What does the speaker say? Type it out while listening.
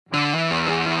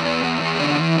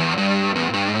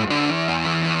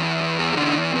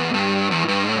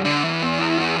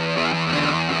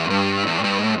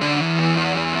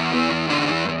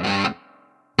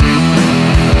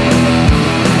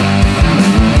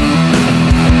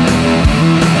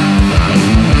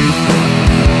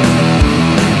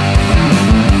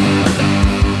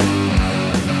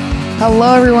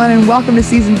Hello, everyone, and welcome to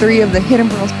Season 3 of the Hidden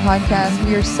Pearls podcast.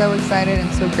 We are so excited and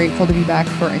so grateful to be back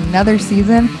for another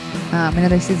season of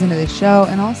the show,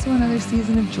 and also another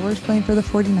season of George playing for the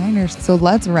 49ers. So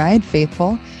let's ride,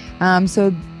 faithful.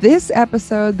 So this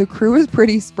episode, the crew is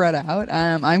pretty spread out.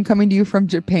 I'm coming to you from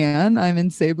Japan. I'm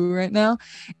in Cebu right now.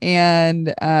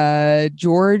 And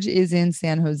George is in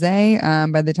San Jose.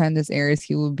 By the time this airs,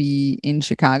 he will be in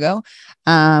Chicago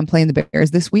playing the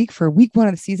Bears this week for week 1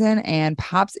 of the season. And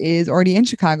Pops is already in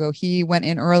Chicago. He went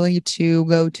in early to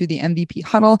go to the MVP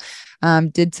huddle,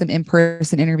 did some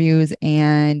in-person interviews,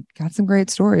 and got some great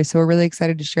stories. So we're really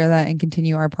excited to share that and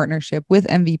continue our partnership with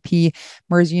MVP,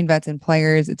 MERS Union Vets and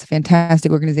Players. It's a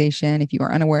fantastic organization. If you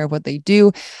are unaware of what they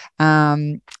do,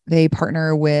 they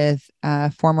partner with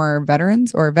former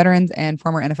veterans and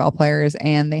former NFL players,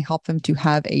 and they help them to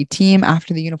have a team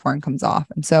after the uniform comes off.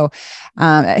 And so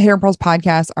at Hidden Pearls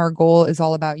podcast, our goal is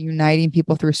all about uniting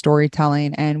people through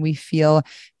storytelling, and we feel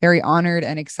very honored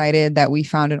and excited that we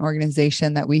found an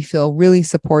organization that we feel really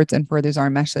supports and furthers our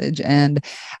message. And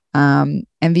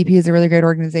MVP is a really great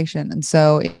organization. And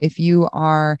so if you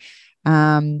are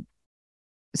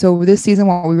so this season,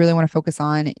 what we really want to focus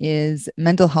on is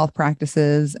mental health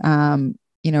practices,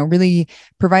 really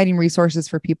providing resources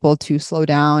for people to slow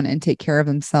down and take care of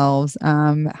themselves,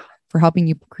 for helping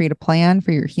you create a plan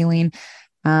for your healing,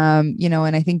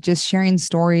 and I think just sharing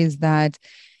stories that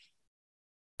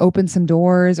open some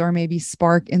doors or maybe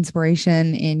spark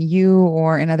inspiration in you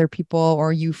or in other people,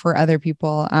 or you for other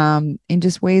people, in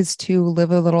just ways to live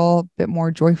a little bit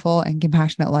more joyful and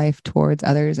compassionate life towards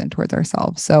others and towards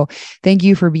ourselves. So thank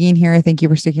you for being here. Thank you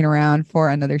for sticking around for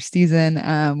another season.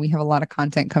 We have a lot of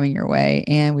content coming your way,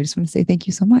 and we just want to say thank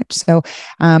you so much. So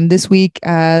this week,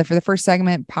 for the first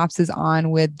segment, Pops is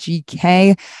on with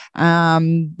GK.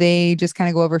 They just kind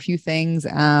of go over a few things.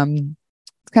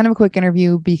 Kind of a quick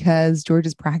interview because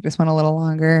George's practice went a little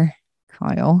longer.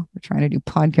 Kyle, we're trying to do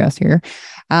podcast here.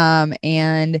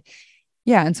 And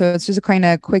so it's just a kind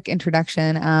of quick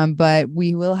introduction, but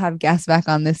we will have guests back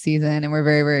on this season, and we're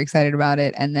very, very excited about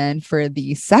it. And then for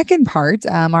the second part,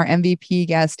 our MVP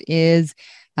guest is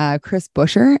Chris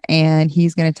Buscher, and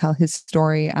he's going to tell his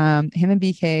story. Him and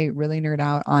BK really nerd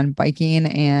out on biking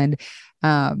and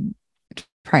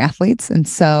triathletes. And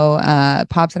so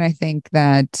Pops and I think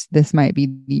that this might be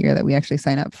the year that we actually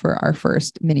sign up for our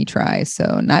first mini try.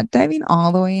 So not diving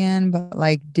all the way in, but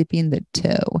like dipping the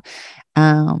toe.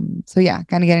 Kind of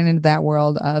getting into that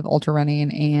world of ultra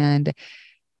running and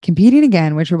competing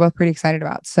again, which we're both pretty excited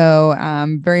about. So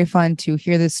very fun to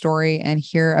hear this story and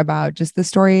hear about just the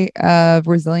story of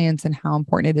resilience and how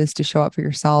important it is to show up for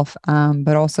yourself,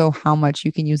 but also how much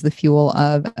you can use the fuel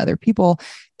of other people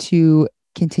to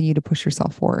continue to push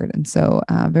yourself forward. And so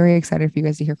very excited for you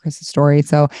guys to hear Chris's story.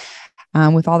 So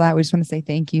with all that, we just want to say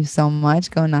thank you so much.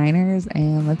 Go Niners,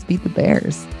 and let's beat the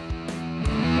Bears.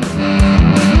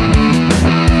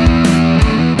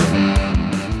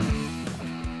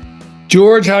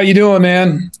 George, how you doing,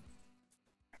 man?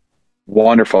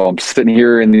 Wonderful. I'm sitting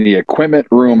here in the equipment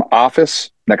room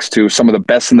office next to some of the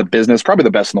best in the business, probably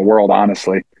the best in the world,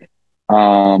 honestly.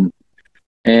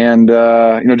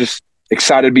 Just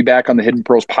excited to be back on the Hidden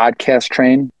Pearls podcast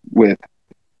train with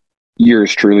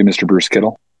yours truly, Mr. Bruce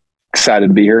Kittle. Excited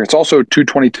to be here. It's also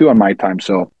 2:22 on my time,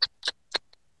 so.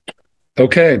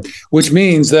 Okay, which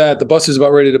means that the bus is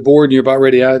about ready to board and you're about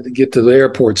ready to get to the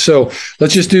airport. So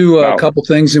let's just do a couple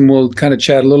things and we'll kind of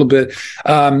chat a little bit.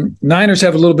 Niners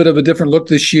have a little bit of a different look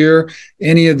this year.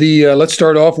 Let's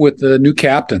start off with the new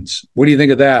captains. What do you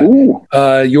think of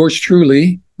that? Yours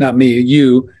truly, not me,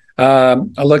 you,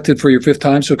 elected for your 5th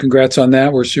time. So congrats on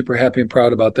that. We're super happy and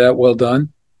proud about that. Well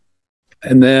done.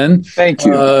 And then thank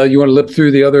you. You want to lip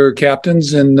through the other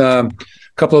captains and a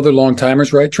couple other long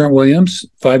timers, right? Trent Williams,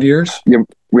 5 years. Yeah,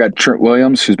 we had Trent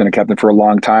Williams, who's been a captain for a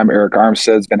long time. Eric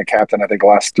Armstead's been a captain, I think, the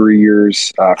last 3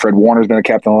 years. Fred Warner's been a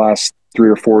captain the last 3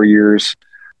 or 4 years.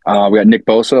 We got Nick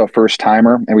Bosa, a first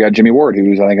timer, and we got Jimmy Ward,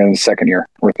 who's I think in his 2nd year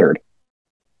or 3rd.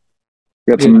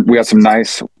 We got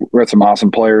some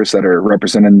awesome players that are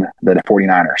representing the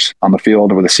 49ers on the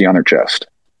field with a C on their chest.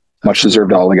 Much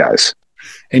deserved to all the guys.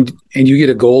 And you get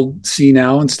a gold C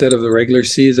now instead of the regular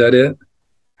C, is that it?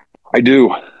 I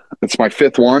do. It's my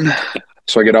 5th one,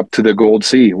 so I get up to the gold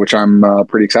C, which I'm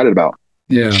pretty excited about.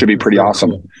 Yeah. It should be pretty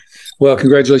awesome. Cool. Well,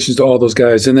 congratulations to all those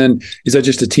guys. And then is that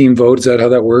just a team vote? Is that how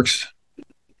that works?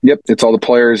 Yep. It's all the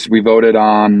players. We voted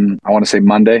on, I want to say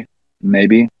Monday,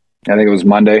 maybe. I think it was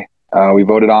Monday. We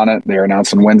voted on it. They were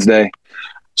announced on Wednesday.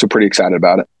 So pretty excited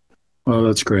about it. Oh,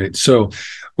 that's great. So,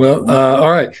 well,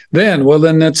 all right. Then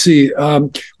let's see.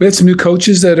 We had some new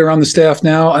coaches that are on the staff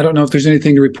now. I don't know if there's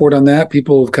anything to report on that.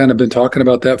 People have kind of been talking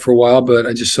about that for a while, but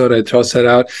I just thought I'd toss that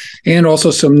out. And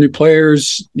also some new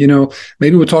players.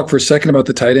 Maybe we'll talk for a second about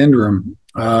the tight end room.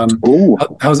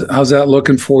 How's that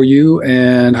looking for you,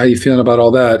 and how you feeling about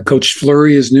all that? Coach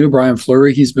Fleury is new. Brian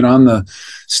Fleury. He's been on the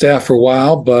staff for a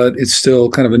while, but it's still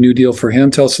kind of a new deal for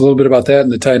him. Tell us a little bit about that in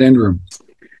the tight end room.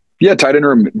 Yeah, tight end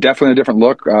room, definitely a different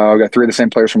look. We got 3 of the same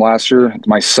players from last year.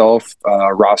 Myself,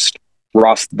 Ross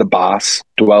the Boss,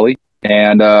 Dwelly,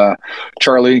 and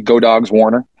Charlie, Go Dogs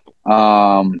Warner.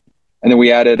 And then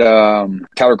we added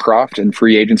Tyler Croft in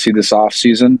free agency this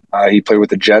offseason. He played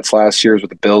with the Jets last year, was with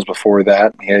the Bills before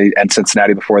that, and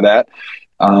Cincinnati before that.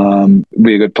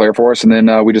 Be a good player for us. And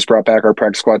then we just brought back our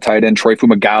practice squad tight end, Troy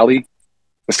Fumagalli,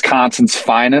 Wisconsin's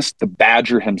finest, the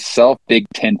Badger himself, Big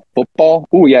Ten football.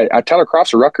 Oh, yeah, Tyler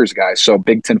Croft's a Rutgers guy, so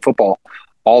Big Ten football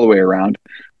all the way around.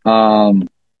 And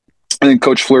then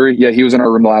Coach Fleury, yeah, he was in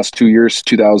our room the last 2 years,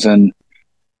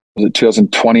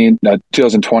 2020 and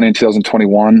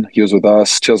 2021. He was with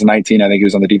us. 2019, I think he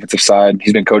was on the defensive side.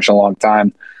 He's been coaching a long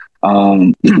time.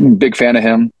 Big fan of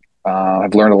him.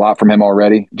 I've learned a lot from him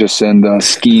already, just in the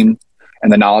scheme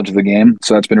and the knowledge of the game.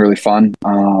 So that's been really fun.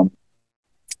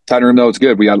 Tight room, though, it's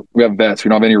good. We have vets. We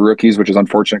don't have any rookies, which is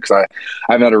unfortunate because I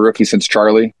haven't had a rookie since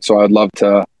Charlie. So I'd love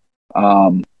to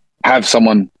have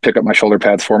someone pick up my shoulder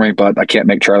pads for me, but I can't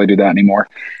make Charlie do that anymore.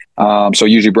 So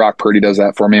usually Brock Purdy does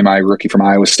that for me, my rookie from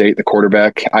Iowa State, the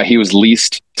quarterback. He was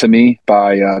leased to me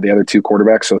by the other 2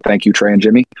 quarterbacks. So thank you, Trey and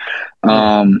Jimmy.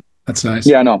 That's nice.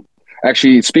 Yeah, no.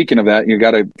 Actually, speaking of that, you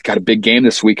got a big game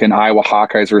this weekend, Iowa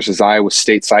Hawkeyes versus Iowa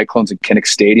State Cyclones in Kinnick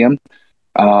Stadium.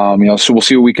 So we'll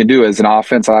see what we can do as an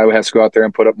offense. Iowa has to go out there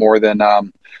and put up more than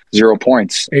 0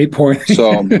 points. 8 points.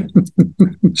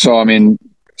 So I mean,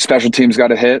 special teams got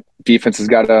to hit. Defense has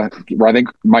got to. I think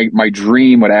my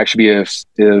dream would actually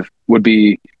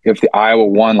be if the Iowa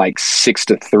won like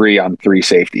 6-3 on 3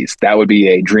 safeties. That would be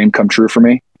a dream come true for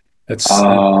me. That's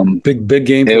big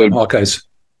game for the Hawkeyes.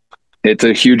 It's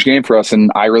a huge game for us,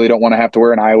 and I really don't want to have to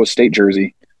wear an Iowa State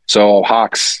jersey. So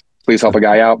Hawks, please help a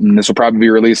guy out, and this will probably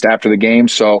be released after the game.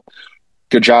 So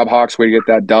good job, Hawks. Way to get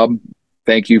that dub.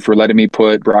 Thank you for letting me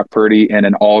put Brock Purdy in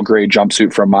an all-gray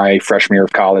jumpsuit from my freshman year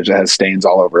of college that has stains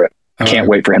all over it. I can't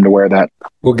wait for him to wear that.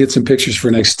 We'll get some pictures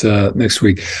for next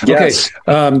week. Yes.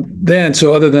 Okay. Then,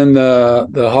 so other than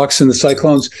the Hawks and the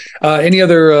Cyclones, any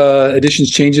other additions,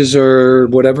 changes, or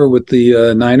whatever with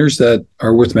the Niners that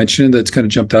are worth mentioning that's kind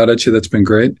of jumped out at you that's been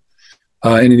great?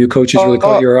 Any new coaches really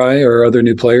caught your eye, or other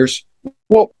new players?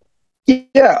 Well,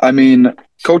 yeah. I mean,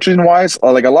 coaching-wise,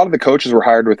 like a lot of the coaches were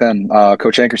hired within.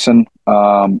 Coach Ankerson,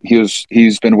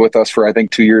 he's been with us for I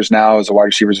think 2 years now as a wide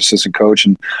receivers assistant coach,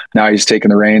 and now he's taking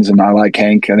the reins. And I like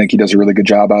Hank. I think he does a really good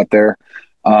job out there.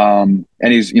 And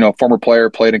he's former player,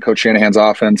 played in Coach Shanahan's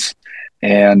offense,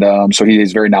 and so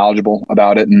he's very knowledgeable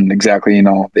about it and exactly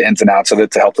the ins and outs of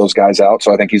it to help those guys out.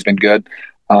 So I think he's been good.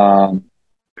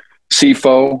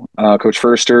 CFO, Coach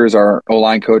Furster is our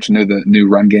O-line coach and the new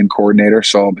run game coordinator.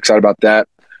 So I'm excited about that.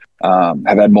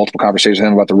 I've had multiple conversations with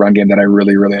him about the run game that I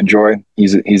really, really enjoy.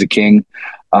 He's a king.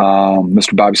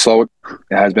 Mr. Bobby Slowick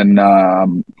has been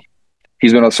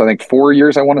he's been with us, I think, 4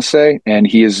 years, I want to say, and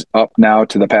he is up now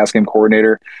to the pass game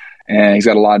coordinator, and he's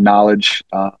got a lot of knowledge.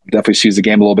 Definitely sees the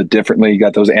game a little bit differently. He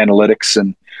got those analytics,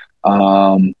 and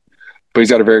but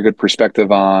he's got a very good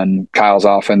perspective on Kyle's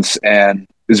offense and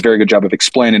does a very good job of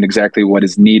explaining exactly what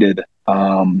is needed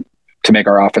to make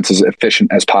our offense as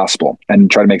efficient as possible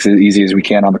and try to make it as easy as we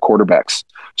can on the quarterbacks.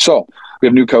 So we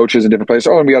have new coaches in different places.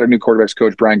 Oh, and we got a new quarterbacks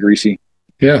coach, Brian Greasy.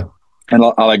 Yeah. And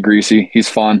I like Greasy. He's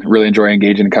fun. Really enjoy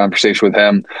engaging in conversation with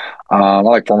him. I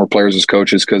like former players as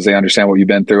coaches because they understand what you've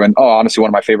been through. And honestly, one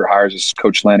of my favorite hires is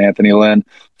Coach Anthony Lynn,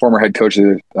 former head coach of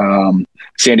the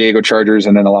San Diego Chargers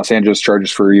and then the Los Angeles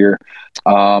Chargers for a year.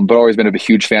 But always been a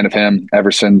huge fan of him ever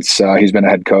since he's been a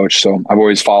head coach. So I've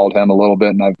always followed him a little bit,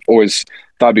 and I've always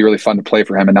thought it'd be really fun to play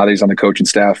for him. And now that he's on the coaching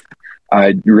staff,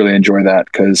 I really enjoy that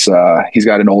because he's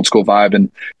got an old school vibe and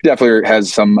definitely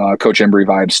has some Coach Embry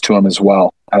vibes to him as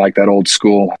well. I like that old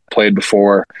school, played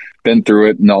before, been through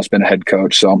it, and also been a head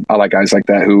coach. So I like guys like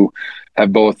that who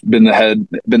have both been the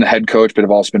head coach, but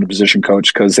have also been a position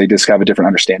coach because they just have a different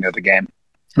understanding of the game.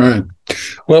 All right.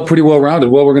 Well, pretty well rounded.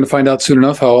 Well, we're going to find out soon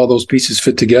enough how all those pieces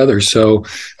fit together. So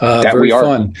very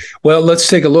fun. Well, let's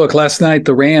take a look. Last night,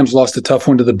 the Rams lost a tough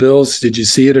one to the Bills. Did you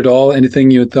see it at all? Anything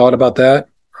you thought about that?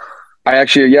 I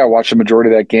actually, watched the majority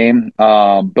of that game.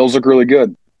 Bills look really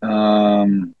good.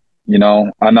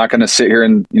 I'm not going to sit here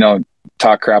and,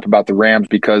 talk crap about the Rams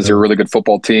because they're a really good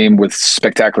football team with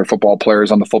spectacular football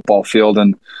players on the football field.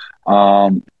 And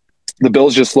The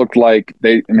Bills just looked like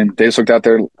they just looked out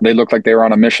there. They looked like they were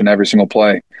on a mission every single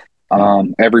play.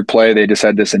 Every play, they just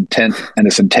had this intent and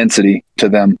this intensity to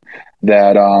them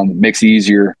that makes it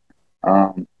easier.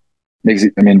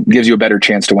 Gives you a better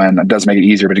chance to win. It doesn't make it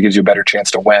easier, but it gives you a better chance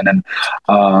to win. And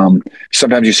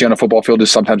sometimes you see on a football field,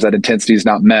 just sometimes that intensity is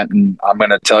not met. And I'm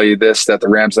going to tell you this, that the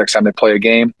Rams, next time they play a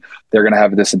game, they're going to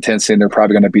have this intensity, and they're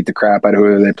probably going to beat the crap out of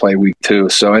whoever they play week 2.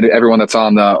 So everyone that's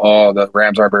on the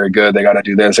Rams aren't very good, they got to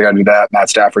do this, they got to do that. Matt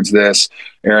Stafford's this,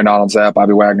 Aaron Donald's that,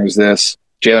 Bobby Wagner's this,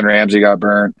 Jalen Ramsey got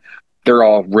burnt. They're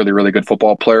all really, really good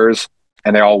football players,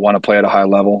 and they all want to play at a high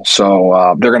level.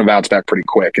 So they're going to bounce back pretty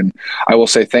quick. And I will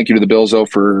say thank you to the Bills, though,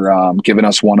 for giving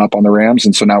us one up on the Rams.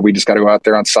 And so now we just got to go out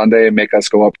there on Sunday and make us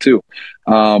go up too.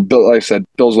 But like I said,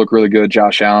 Bills look really good.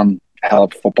 Josh Allen, hell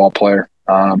of a football player.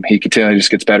 He continually just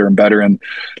gets better and better. And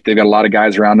they've got a lot of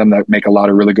guys around them that make a lot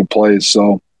of really good plays.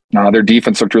 So their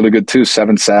defense looked really good too.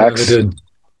 7 sacks. Yeah, they did.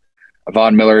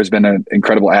 Von Miller has been an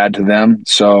incredible add to them.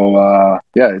 So,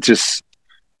 it's just –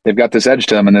 they've got this edge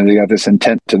to them, and then they got this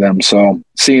intent to them. So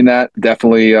seeing that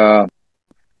definitely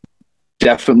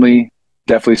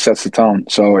sets the tone.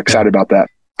 So excited about that.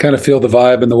 Kind of feel the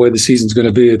vibe and the way the season's going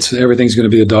to be. Everything's going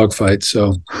to be a dogfight.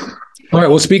 So, all right.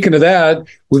 Well, speaking of that,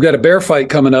 we've got a bear fight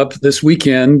coming up this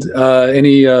weekend. So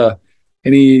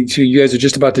you guys are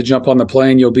just about to jump on the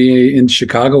plane. You'll be in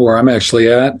Chicago, where I'm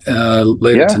actually at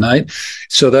later tonight.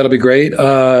 So that'll be great.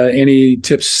 Any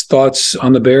tips, thoughts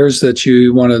on the Bears that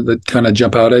you want to kind of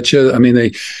jump out at you? I mean,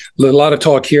 a lot of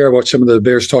talk here about some of the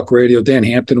Bears talk radio. Dan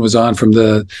Hampton was on from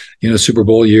the Super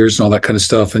Bowl years and all that kind of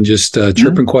stuff, and just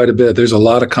chirping quite a bit. There's a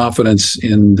lot of confidence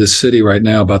in this city right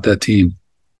now about that team.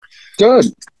 Good.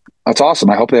 That's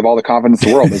awesome. I hope they have all the confidence in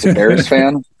the world.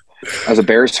 As a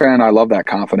Bears fan, I love that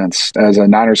confidence. As a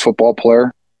Niners football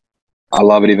player, I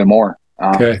love it even more.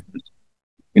 Okay.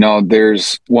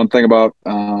 There's one thing about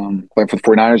playing for the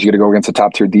 49ers. You get to go against a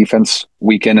top-tier defense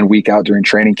week in and week out during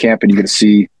training camp, and you get to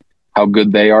see how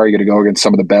good they are. You get to go against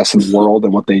some of the best in the world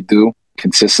and what they do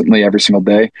consistently every single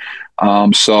day.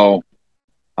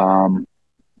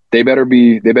 They better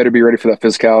be ready for that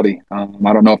physicality. I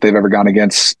don't know if they've ever gone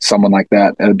against someone like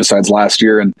that besides last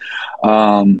year. And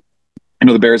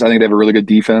the Bears, I think they have a really good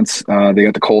defense. They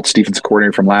got the Colts defensive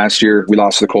coordinator from last year. We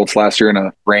lost to the Colts last year in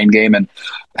a rain game, and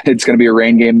it's going to be a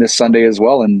rain game this Sunday as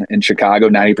well in Chicago,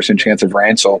 90% chance of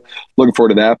rain. So looking forward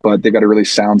to that, but they've got a really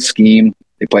sound scheme.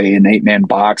 They play an 8-man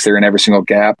box. They're in every single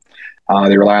gap.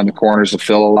 They rely on the corners to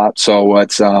fill a lot. So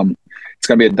it's going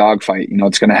to be a dogfight.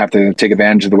 It's going to have to take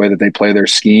advantage of the way that they play their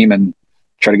scheme and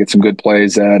try to get some good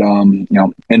plays that,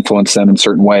 influence them in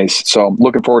certain ways. So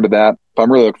looking forward to that. But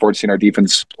I'm really looking forward to seeing our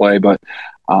defense play. But,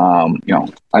 I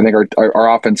think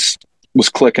our offense was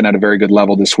clicking at a very good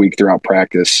level this week throughout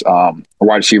practice. Our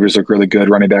wide receivers look really good.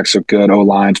 Running backs look good.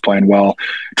 O-line's playing well.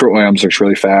 Trent Williams looks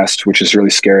really fast, which is really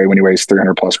scary when he weighs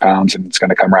 300 plus pounds and it's going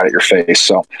to come right at your face.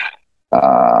 So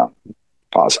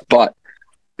pause. But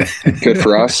good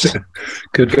for us.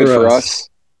 Good for us.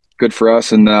 Good for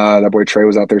us. And that boy Trey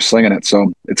was out there slinging it.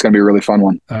 So it's going to be a really fun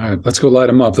one. All right, let's go light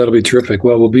them up. That'll be terrific.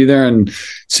 Well, we'll be there and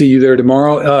see you there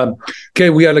tomorrow. Okay,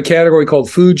 we got a category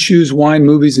called food, shoes, wine,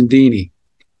 movies, and Deanie.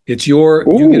 It's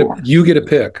you get a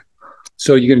pick.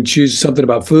 So you're going to choose something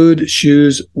about food,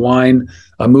 shoes, wine,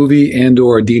 a movie, and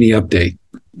or a Deanie update.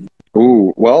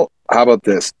 Ooh, well, how about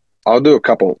this? I'll do a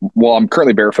couple. Well, I'm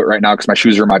currently barefoot right now because my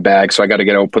shoes are in my bag, so I got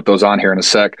to put those on here in a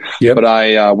sec. Yep.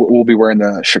 But we'll be wearing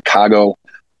the Chicago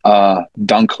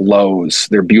Dunk Lows.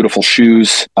 They're beautiful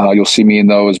shoes. You'll see me in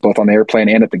those both on the airplane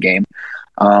and at the game.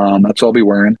 That's what I'll be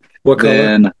wearing. What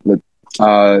color?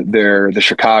 They're the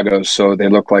Chicago's, so they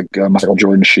look like Michael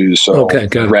Jordan shoes. So okay,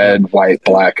 got it. Red, white,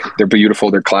 black. They're beautiful.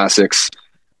 They're classics.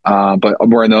 But I'm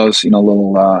wearing those,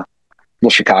 little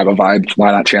Chicago vibes.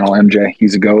 Why not channel MJ?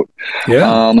 He's a GOAT.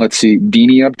 Yeah. Let's see.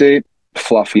 Deanie update.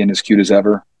 Fluffy and as cute as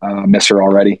ever. Miss her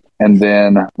already. And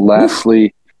then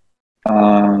lastly,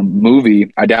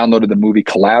 movie. I downloaded the movie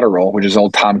Collateral, which is an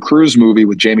old Tom Cruise movie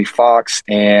with Jamie Foxx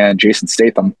and Jason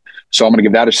Statham. So I'm going to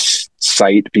give that a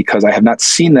sight because I have not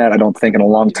seen that, I don't think, in a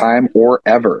long time or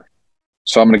ever.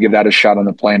 So I'm going to give that a shot on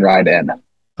the plane ride in.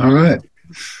 All right.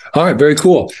 Very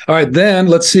cool. All right. Then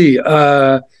let's see.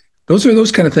 Those are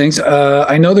those kind of things.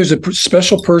 I know there's a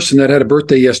special person that had a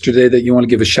birthday yesterday that you want to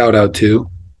give a shout out to.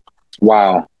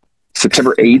 Wow.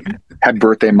 September 8th. Happy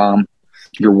birthday, Mom.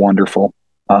 You're wonderful.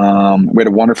 We had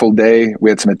a wonderful day. We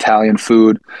had some Italian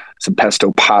food, some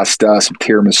pesto pasta, some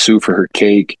tiramisu for her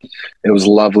cake. It was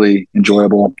lovely,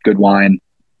 enjoyable, good wine.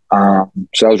 So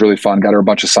that was really fun. Got her a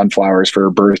bunch of sunflowers for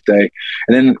her birthday.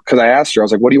 And then because I asked her, I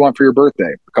was like, what do you want for your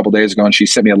birthday? A couple of days ago, and she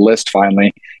sent me a list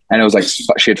finally. And it was like,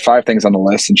 she had 5 things on the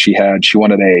list, and she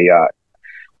wanted a,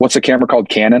 what's the camera called?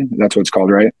 Canon. That's what it's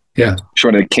called, right? Yeah. She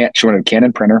wanted a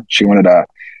Canon printer. She wanted a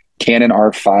Canon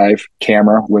R5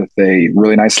 camera with a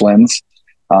really nice lens.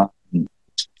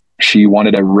 She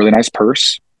wanted a really nice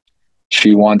purse.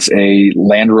 She wants a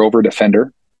Land Rover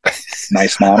Defender.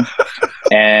 Nice, mom.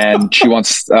 And she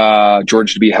wants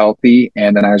George to be healthy,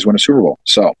 and then I just win a Super Bowl.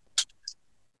 So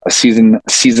a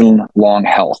season long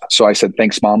health. So I said,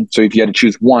 thanks, mom. So if you had to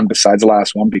choose one besides the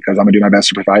last one, because I'm gonna do my best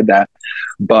to provide that,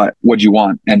 but what'd you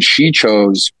want? And she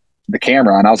chose the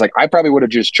camera. And I was like, I probably would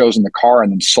have just chosen the car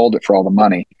and then sold it for all the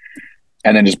money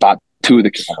and then just bought 2 of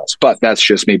the cameras. But that's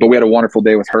just me. But we had a wonderful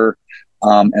day with her.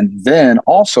 And then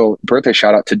also, birthday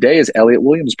shout out. Today is Elliot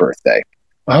Williams' birthday.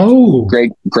 Oh,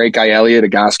 great guy, Elliot,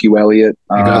 Egoscue Elliot.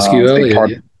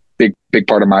 Big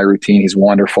part of my routine. He's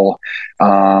wonderful.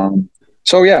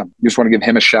 So yeah, just want to give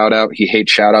him a shout out. He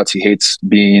hates shout outs. He hates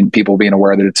people being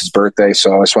aware that it's his birthday.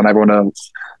 So I just want everyone to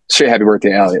say happy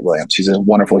birthday, Elliot Williams. He's a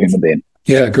wonderful human being.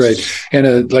 Yeah, great.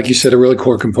 And like you said, a really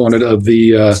core component of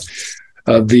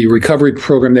the recovery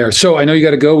program there. So I know you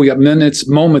got to go. We got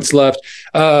moments left.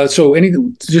 So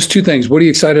just 2 things. What are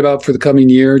you excited about for the coming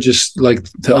year, just like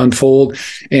to unfold,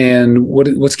 and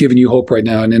what's giving you hope right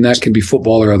now? And then that can be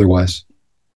football or otherwise.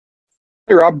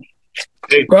 Hey, Rob.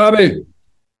 Hey, Robbie.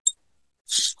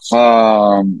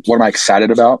 What am I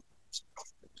excited about?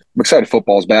 I'm excited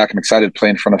football's back. I'm excited to play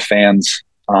in front of fans.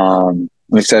 I'm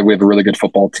excited we have a really good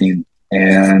football team.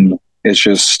 And it's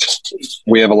just,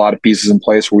 we have a lot of pieces in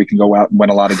place where we can go out and win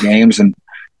a lot of games. And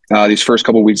these first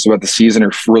couple of weeks about the season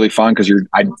are really fun because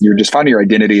you're just finding your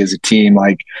identity as a team.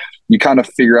 Like, you kind of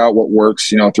figure out what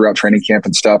works, throughout training camp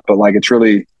and stuff. But like, it's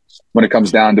really, when it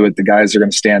comes down to it, the guys are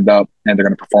going to stand up and they're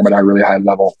going to perform at a really high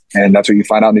level. And that's what you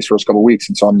find out in these first couple of weeks.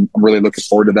 And so I'm really looking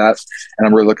forward to that. And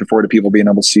I'm really looking forward to people being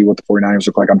able to see what the 49ers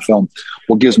look like on film.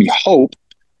 What gives me hope,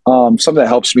 something that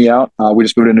helps me out. We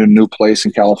just moved into a new place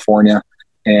in California,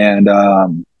 and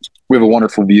we have a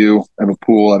wonderful view. I have a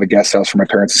pool. I have a guest house for my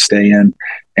parents to stay in,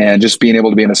 and just being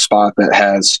able to be in a spot that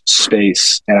has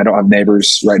space and I don't have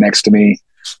neighbors right next to me.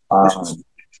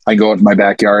 I go out in my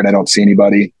backyard and I don't see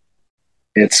anybody.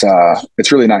 It's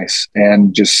really nice.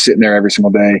 And just sitting there every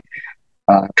single day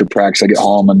after practice, I get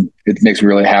home, and it makes me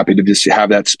really happy to just have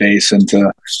that space and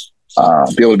to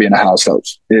be able to be in a house that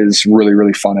is really,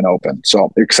 really fun and open.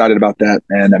 So excited about that.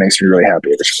 And that makes me really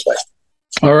happy every single day.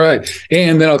 All right.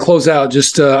 And then I'll close out.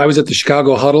 Just I was at the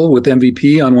Chicago Huddle with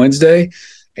MVP on Wednesday.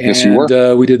 And yes, you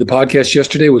were. We did the podcast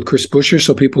yesterday with Chris Buscher,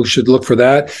 so people should look for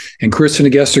that. And Chris and a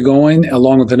guest are going,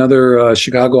 along with another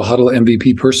Chicago Huddle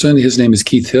MVP person. His name is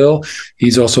Keith Hill.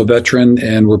 He's also a veteran,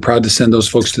 and we're proud to send those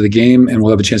folks to the game, and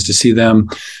we'll have a chance to see them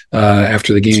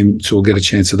after the game, so we'll get a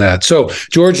chance of that. So,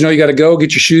 George, you got to go.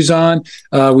 Get your shoes on.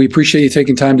 We appreciate you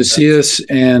taking time to see us,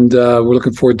 and we're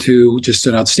looking forward to just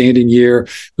an outstanding year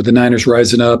with the Niners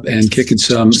rising up and kicking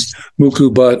some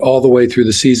Muku butt all the way through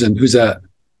the season. Who's that?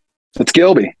 It's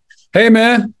Gilby. Hey,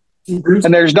 man.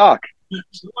 And there's Doc.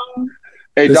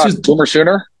 Hey, Doc, Boomer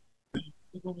Sooner.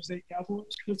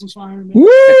 Woo!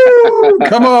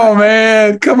 Come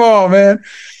on, man.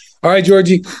 All right,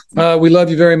 Georgie, we love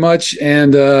you very much.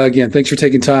 And again, thanks for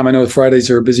taking time. I know Fridays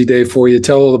are a busy day for you.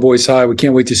 Tell all the boys hi. We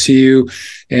can't wait to see you,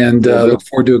 and look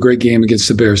forward to a great game against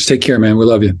the Bears. Take care, man. We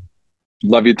love you.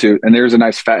 Love you too. And there's a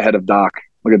nice fat head of Doc.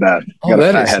 Look at that. Got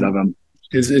a fat head of him.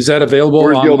 Is that available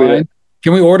Where's online? Gilby?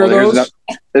 Can we order those?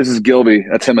 This is Gilby.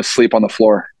 That's him asleep on the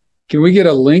floor. Can we get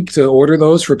a link to order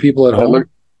those for people at home?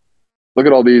 Look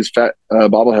at all these fat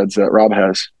bobbleheads that Rob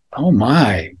has. Oh,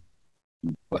 my.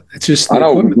 It's just, I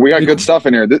know we got good stuff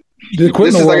in here. The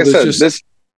equipment, this is, like I said,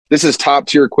 this is top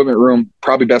tier equipment room,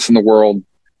 probably best in the world.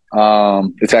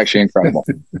 It's actually incredible.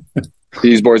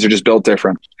 These boards are just built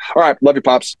different. All right, love you,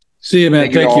 pops. See you,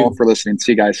 man. Thank you for listening.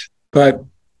 See you guys. Bye.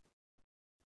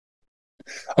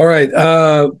 All right,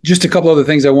 just a couple other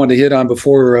things I wanted to hit on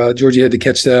before Georgie had to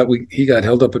catch that. He got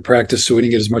held up at practice, so we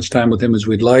didn't get as much time with him as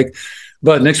we'd like.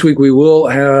 But next week we will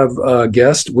have a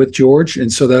guest with George,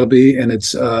 and so that'll be, and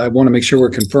it's I want to make sure we're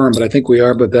confirmed, but I think we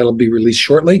are, but that'll be released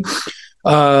shortly.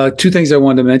 2 things I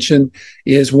wanted to mention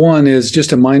is, one is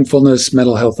just a mindfulness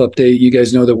mental health update. You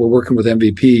guys know that we're working with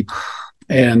MVP,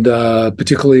 and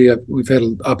particularly we've had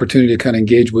an opportunity to kind of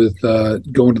engage with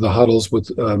going to the huddles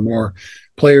with more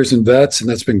players and vets, and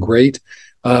that's been great.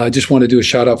 I just want to do a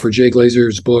shout out for Jay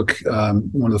Glazer's book,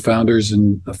 one of the founders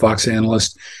and a Fox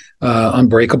analyst.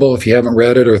 Unbreakable, if you haven't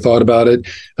read it or thought about it.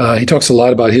 He talks a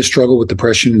lot about his struggle with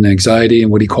depression and anxiety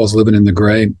and what he calls living in the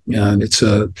gray. And it's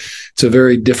a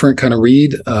very different kind of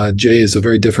read. Jay is a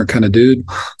very different kind of dude.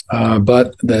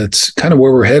 But that's kind of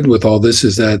where we're headed with all this,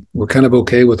 is that we're kind of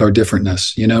okay with our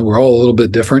differentness. We're all a little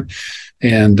bit different,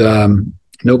 and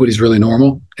nobody's really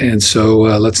normal. And so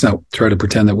let's not try to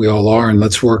pretend that we all are, and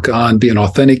let's work on being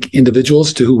authentic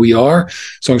individuals to who we are,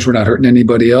 as long as we're not hurting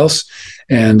anybody else,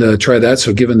 and try that.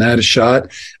 So giving that a shot.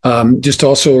 Just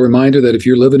also a reminder that if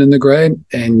you're living in the gray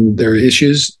and there are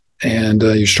issues and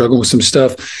you're struggling with some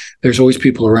stuff, there's always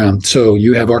people around. So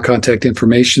you have our contact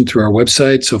information through our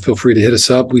website. So feel free to hit us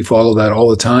up. We follow that all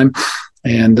the time.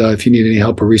 And if you need any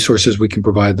help or resources, we can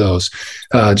provide those.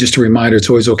 Just a reminder, it's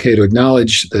always okay to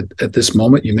acknowledge that at this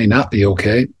moment, you may not be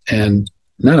okay. And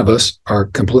none of us are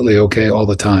completely okay all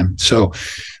the time. So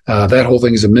that whole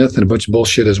thing is a myth and a bunch of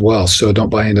bullshit as well. So don't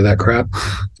buy into that crap.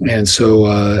 And so,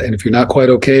 and if you're not quite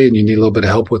okay and you need a little bit of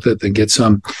help with it, then get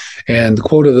some. And the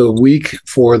quote of the week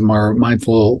for our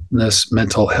mindfulness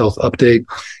mental health update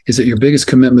is that your biggest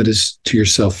commitment is to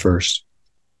yourself first.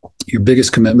 Your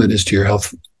biggest commitment is to your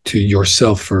health, to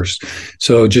yourself first.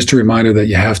 So just a reminder that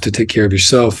you have to take care of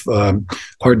yourself.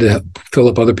 Hard to fill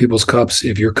up other people's cups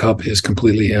if your cup is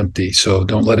completely empty. So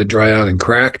don't let it dry out and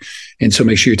crack. And so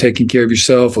make sure you're taking care of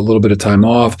yourself, a little bit of time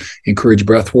off, encourage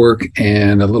breath work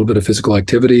and a little bit of physical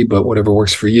activity, but whatever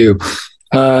works for you.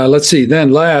 Let's see.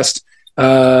 Then last,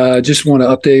 just want to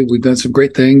update. We've done some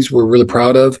great things we're really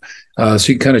proud of.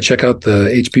 So you can kind of check out the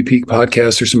HPP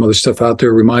podcast. There's some other stuff out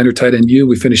there. Reminder, Tight End U,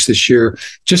 we finished this year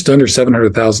just under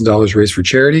 $700,000 raised for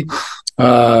charity.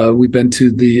 We've been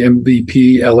to the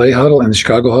MVP LA huddle and the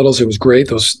Chicago huddles. It was great.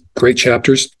 Those great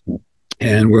chapters.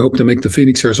 And we're hoping to make the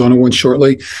Phoenix, Arizona one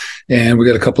shortly. And we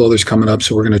got a couple others coming up.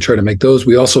 So we're going to try to make those.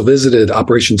 We also visited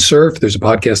Operation Surf. There's a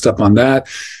podcast up on that.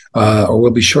 Or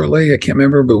will be shortly. I can't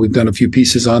remember, but we've done a few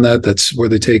pieces on that. That's where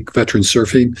they take veterans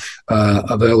surfing,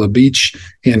 Avila Beach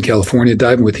in California,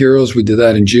 diving with heroes. We did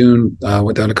that in June.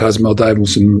 Went down to Cozumel diving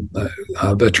with some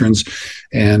veterans,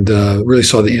 and really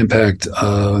saw the impact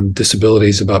on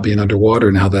disabilities about being underwater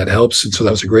and how that helps. And so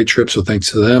that was a great trip. So thanks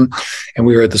to them. And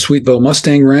we were at the Sweetville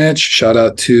Mustang Ranch. Shout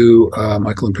out to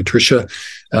Michael and Patricia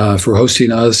for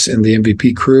hosting us and the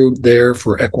MVP crew there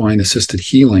for equine assisted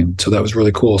healing. So that was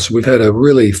really cool. So we've had a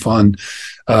really fun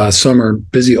summer,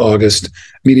 busy August,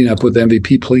 meeting up with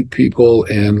MVP people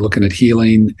and looking at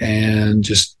healing and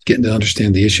just getting to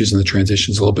understand the issues and the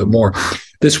transitions a little bit more.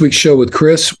 This week's show with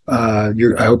Chris, I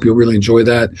hope you'll really enjoy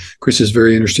that. Chris is a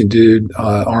very interesting dude,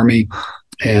 Army.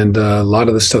 And a lot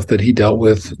of the stuff that he dealt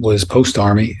with was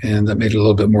post-Army, and that made it a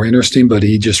little bit more interesting. But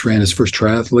he just ran his first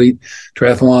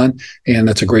triathlon, and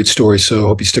that's a great story. So I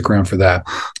hope you stick around for that.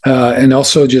 And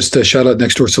also just a shout out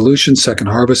Next Door Solutions, Second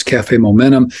Harvest, Cafe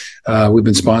Momentum. We've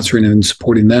been sponsoring and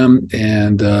supporting them,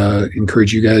 and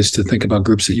encourage you guys to think about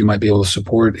groups that you might be able to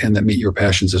support and that meet your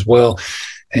passions as well.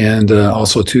 And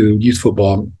also to youth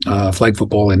football, flag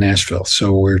football in Nashville.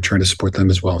 So we're trying to support them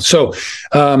as well. So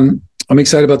I'm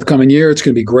excited about the coming year. It's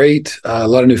going to be great. A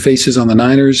lot of new faces on the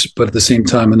Niners, but at the same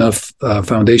time, enough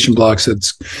foundation blocks.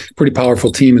 It's a pretty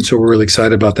powerful team. And so we're really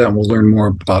excited about that. And we'll learn more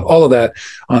about all of that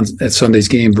at Sunday's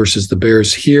game versus the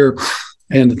Bears here.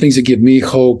 And the things that give me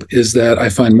hope is that I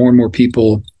find more and more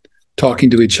people talking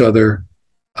to each other,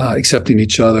 accepting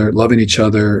each other, loving each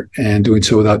other, and doing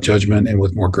so without judgment and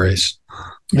with more grace.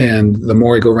 And the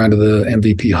more I go around to the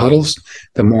MVP huddles,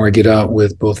 the more I get out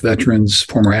with both veterans,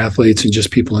 former athletes, and just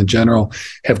people in general,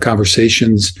 have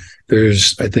conversations.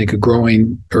 There's, I think, a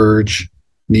growing urge,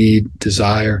 need,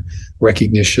 desire,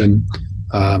 recognition,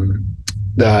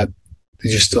 that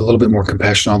just a little bit more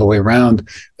compassion all the way around,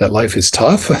 that life is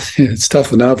tough. It's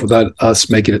tough enough without us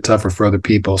making it tougher for other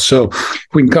people. So if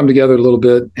we can come together a little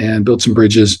bit and build some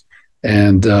bridges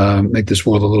and make this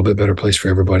world a little bit better place for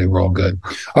everybody, we're all good.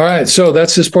 All right, so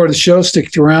that's this part of the show.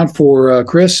 Stick around for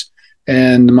Chris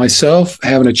and myself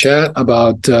having a chat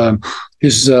about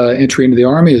his entry into the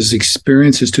Army, his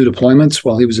experience, his 2 deployments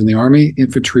while he was in the Army,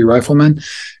 infantry rifleman,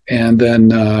 and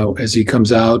then as he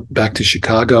comes out back to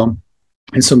Chicago,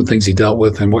 and some of the things he dealt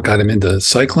with and what got him into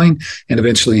cycling and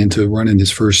eventually into running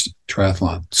his first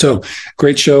triathlon. So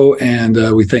great show.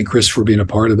 And we thank Chris for being a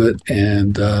part of it.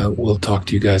 And we'll talk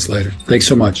to you guys later. Thanks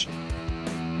so much.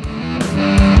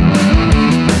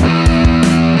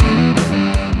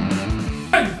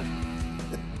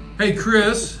 Hey,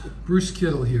 Chris, Bruce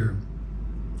Kittle here.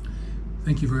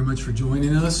 Thank you very much for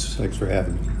joining us. Thanks for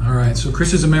having me. All right. So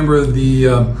Chris is a member of the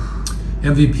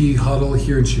MVP huddle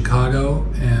here in Chicago,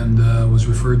 and was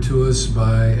referred to us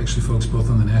by actually folks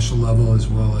both on the national level as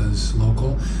well as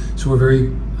local. So we're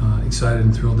very excited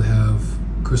and thrilled to have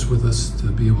Chris with us to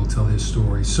be able to tell his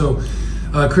story. So,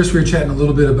 Chris, we were chatting a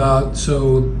little bit about,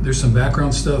 so there's some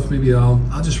background stuff. Maybe I'll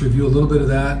just review a little bit of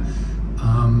that,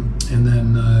 and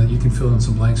then you can fill in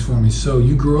some blanks for me. So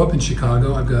you grew up in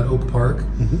Chicago. I've got Oak Park,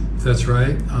 if that's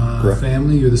right.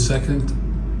 Family, you're the second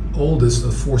oldest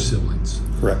of 4 siblings.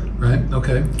 Correct. Right?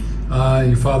 Okay.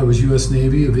 Your father was U.S.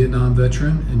 Navy, a Vietnam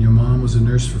veteran, and your mom was a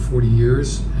nurse for 40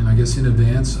 years. And I guess in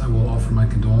advance, I will offer my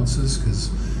condolences because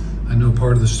I know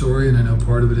part of the story, and I know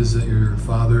part of it is that your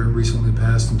father recently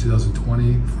passed in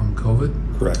 2020 from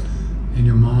COVID. Correct. And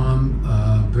your mom,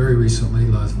 very recently,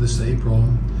 this April,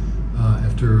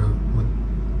 after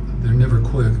they're never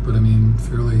quick, but I mean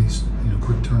fairly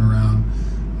quick turnaround,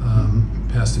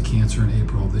 passed to cancer in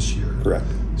April of this year. Correct.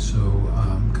 So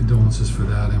condolences for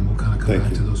that, and we'll kind of come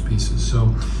back to those pieces.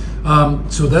 So,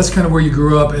 so that's kind of where you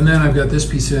grew up, and then I've got this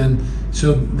piece in.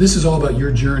 So this is all about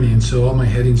your journey, and so all my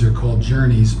headings are called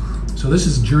journeys. So this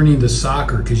is journey into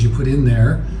soccer because you put in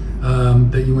there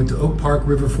that you went to Oak Park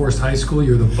River Forest High School.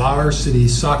 You're the varsity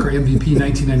soccer MVP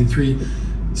 1993.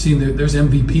 See, there's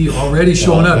MVP already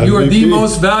showing up. You are the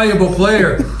most valuable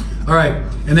player. All right,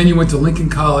 and then you went to Lincoln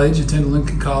College, attended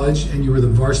Lincoln College, and you were the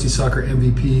varsity soccer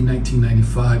MVP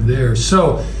 1995 there.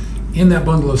 So in that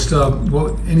bundle of stuff,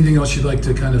 anything else you'd like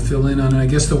to kind of fill in on? And I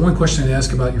guess the one question I'd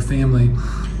ask about your family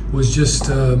was just,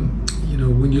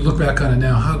 when you look back on it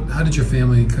now, how did your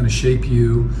family kind of shape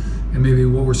you, and maybe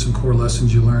what were some core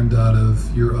lessons you learned out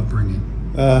of your upbringing?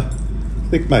 I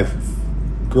think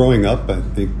growing up, I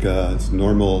think it's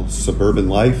normal suburban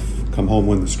life. Come home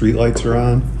when the streetlights are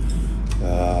on.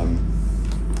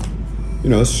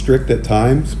 Strict at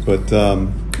times, but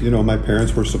my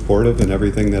parents were supportive in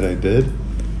everything that I did.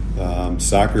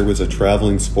 Soccer was a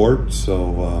traveling sport, so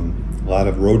a lot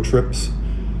of road trips.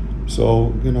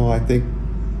 So, I think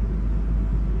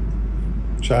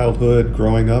childhood,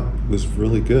 growing up, was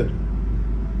really good.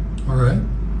 All right.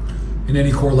 And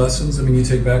any core lessons, you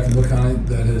take back and look on it,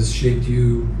 that has shaped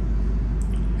you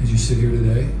as you sit here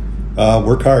today?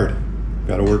 Work hard.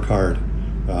 Got to work hard.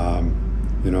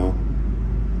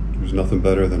 There's nothing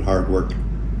better than hard work.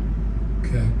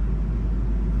 Okay.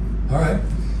 All right.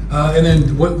 And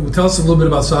then tell us a little bit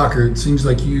about soccer. It seems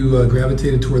like you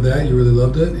gravitated toward that. You really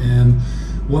loved it. And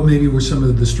what maybe were some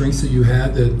of the strengths that you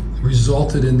had that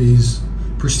resulted in these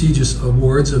prestigious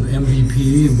awards of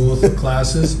MVP in both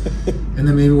classes? And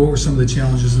then maybe what were some of the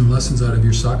challenges and lessons out of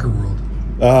your soccer world?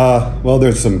 Well,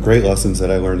 there's some great lessons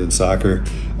that I learned in soccer.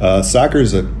 Soccer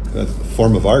is a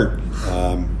form of art.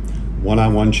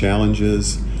 One-on-one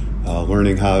challenges,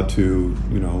 learning how to,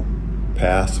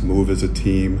 pass, move as a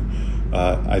team.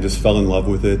 I just fell in love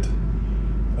with it.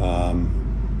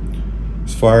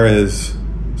 As far as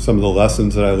some of the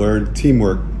lessons that I learned,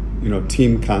 teamwork,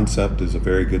 team concept is a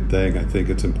very good thing. I think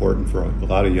it's important for a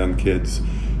lot of young kids.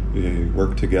 You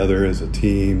work together as a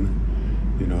team,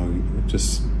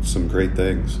 just some great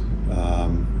things.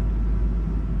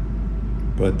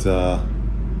 But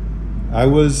I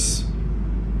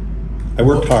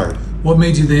worked hard. What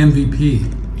made you the MVP?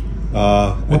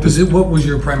 What was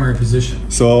your primary position?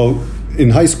 So in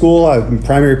high school, my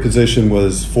primary position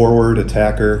was forward,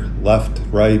 attacker, left,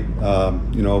 right.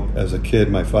 As a kid,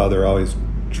 my father always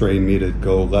trained me to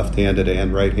go left-handed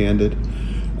and right-handed,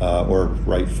 or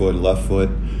right foot, left foot.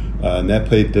 And that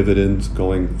paid dividends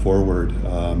going forward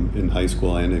in high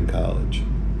school and in college.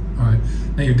 All right.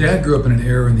 Now, your dad grew up in an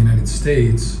era in the United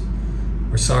States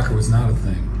where soccer was not a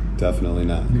thing. Definitely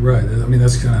not. Right.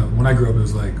 That's kind of, when I grew up, it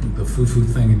was like the foo-foo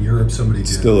thing in Europe somebody did.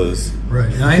 Still is.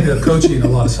 Right. And I ended up coaching a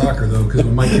lot of soccer, though, because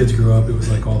when my kids grew up, it was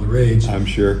like all the rage. I'm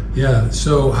sure. Yeah.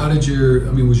 So how did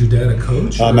was your dad a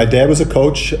coach? My dad was a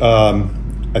coach.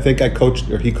 I think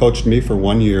he coached me for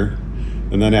 1 year.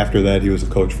 And then after that, he was a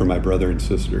coach for my brother and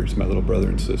sisters, my little brother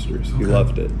and sisters. Okay. He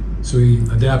loved it. So he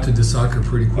adapted to soccer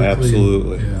pretty quickly.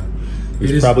 Absolutely. Yeah.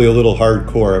 He was probably a little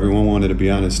hardcore. Everyone wanted to be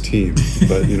on his team.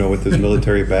 But, with his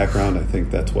military background, I think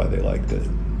that's why they liked it.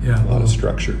 Yeah. A lot of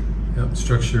structure. Yep.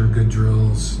 Structure, good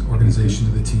drills, organization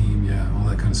of the team. Yeah. All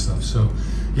that kind of stuff. So,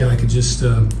 yeah, I could just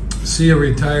see a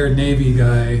retired Navy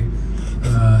guy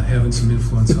having some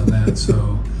influence on that.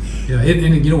 So, yeah.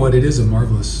 And you know what? It is a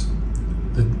marvelous,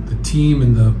 the team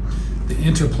and the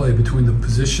interplay between the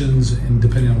positions and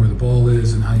depending on where the ball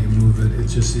is and how you move it.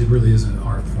 It really is an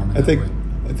art form. I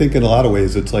think in a lot of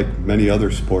ways it's like many other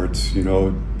sports,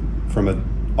 from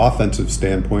an offensive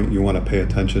standpoint, you want to pay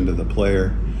attention to the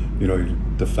player, your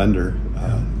defender,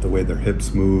 the way their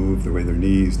hips move, the way their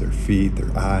knees, their feet,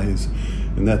 their eyes.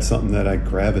 And that's something that I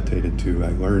gravitated to. I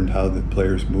learned how the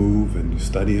players move and you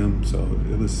study them. So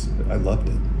I loved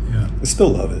it. Yeah. I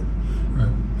still love it.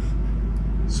 Right.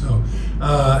 So,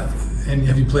 And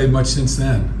have you played much since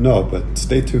then? No, but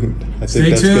stay tuned.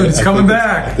 Stay tuned. It's coming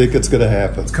back. I think it's going to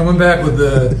happen. It's coming back with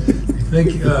the. I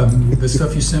think the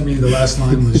stuff you sent me. The last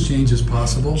line was "Change is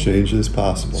possible." Change is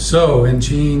possible. So, and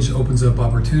change opens up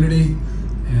opportunity,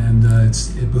 and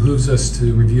it behooves us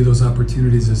to review those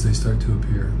opportunities as they start to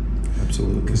appear.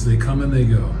 Absolutely. Because they come and they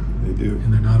go. They do.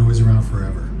 And they're not always around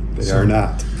forever. They are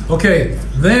not. Okay,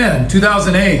 then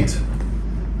 2008.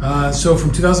 So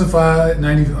from 2005,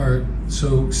 90, or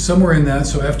so somewhere in that.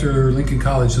 So after Lincoln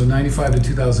College, so 95 to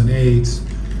 2008,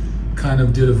 kind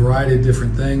of did a variety of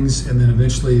different things, and then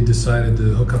eventually decided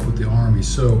to hook up with the Army.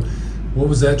 So, what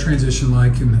was that transition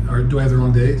like? Or do I have the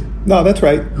wrong date? No, that's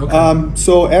right. Okay.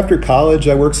 So after college,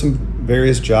 I worked some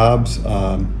various jobs.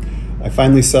 I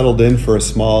finally settled in for a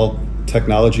small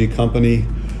technology company.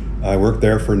 I worked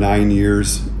there for 9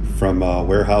 years, from a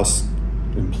warehouse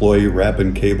employee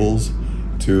wrapping cables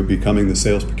to becoming the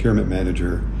sales procurement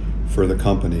manager for the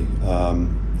company.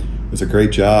 It was a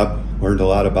great job, learned a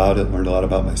lot about it, learned a lot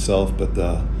about myself, but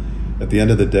at the end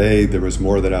of the day, there was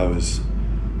more that I was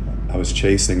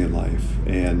chasing in life.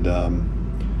 And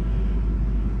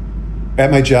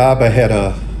at my job, I had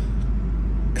a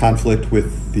conflict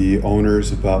with the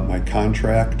owners about my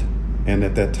contract, and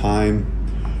at that time,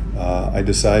 I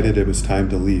decided it was time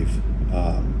to leave.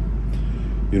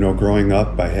 Growing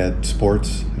up, I had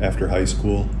sports after high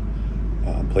school,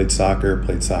 played soccer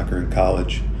in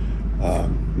college.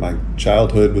 My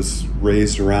childhood was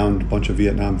raised around a bunch of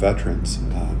Vietnam veterans.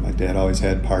 My dad always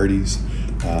had parties.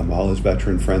 All his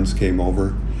veteran friends came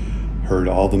over, heard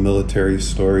all the military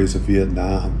stories of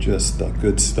Vietnam, just the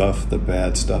good stuff, the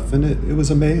bad stuff, and it was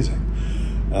amazing.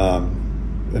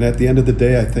 And at the end of the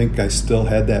day, I think I still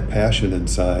had that passion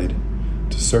inside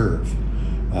to serve.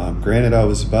 Granted, I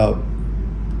was about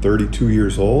 32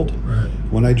 years old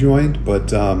when I joined,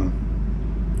 but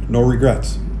no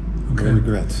regrets. Okay. No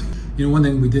regrets. One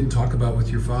thing we didn't talk about with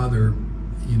your father,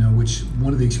 which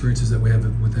one of the experiences that we have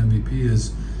with MVP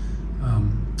is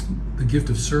the gift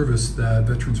of service that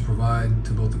veterans provide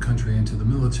to both the country and to the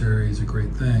military is a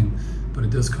great thing, but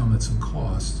it does come at some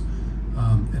cost.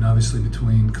 And obviously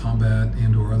between combat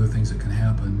and or other things that can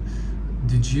happen.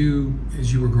 Did you,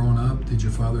 as you were growing up, did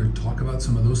your father talk about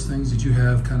some of those things? Did you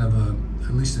have kind of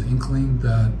at least an inkling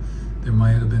that there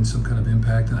might have been some kind of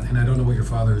impact? And I don't know what your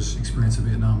father's experience of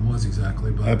Vietnam was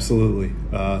exactly, but absolutely.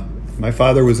 My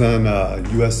father was on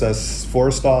USS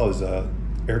Forrestal. It was an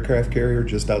aircraft carrier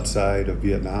just outside of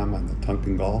Vietnam on the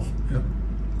Tonkin Gulf. Yep.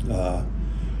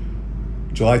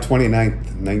 July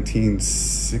 29th,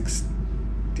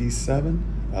 1967,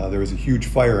 there was a huge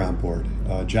fire on board.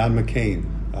 John McCain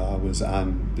was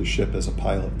on the ship as a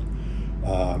pilot.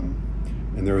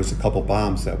 And there was a couple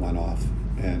bombs that went off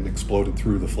and exploded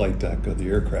through the flight deck of the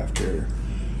aircraft carrier.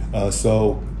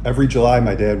 So every July,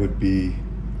 my dad would be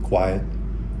quiet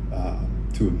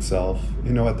to himself.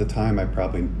 At the time, I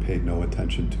probably paid no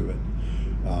attention to it.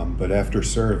 But after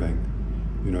serving,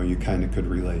 you kind of could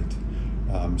relate.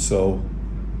 So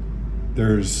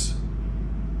there's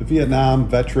the Vietnam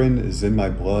veteran is in my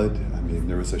blood. I mean,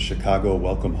 there was a Chicago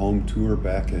Welcome Home tour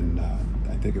back in,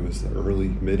 I think it was the early,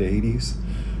 mid-'80s.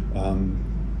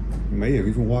 May have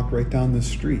even walked right down the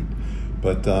street.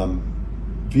 But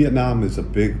Vietnam is a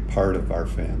big part of our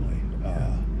family.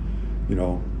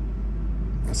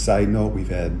 A side note, we've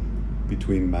had,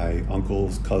 between my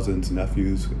uncles, cousins,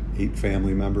 nephews, 8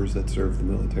 family members that serve the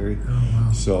military. Oh,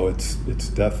 wow. So it's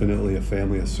definitely a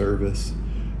family of service,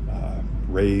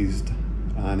 raised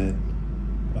on it.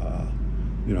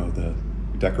 The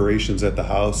decorations at the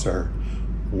house are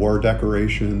war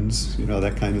decorations,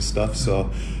 that kind of stuff.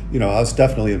 So, I was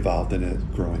definitely involved in it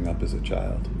growing up as a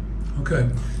child. Okay,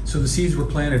 so the seeds were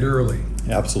planted early.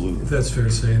 Absolutely. If that's fair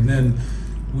to say. And then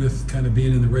with kind of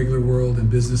being in the regular world and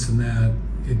business and that,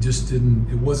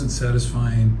 it wasn't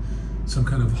satisfying some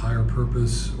kind of higher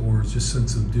purpose or just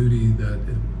sense of duty that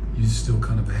you still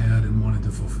kind of had and wanted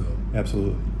to fulfill.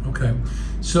 Absolutely. Okay,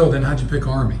 so then how'd you pick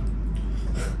Army?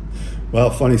 Well,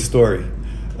 funny story.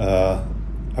 I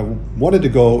wanted to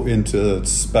go into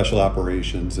special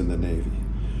operations in the Navy.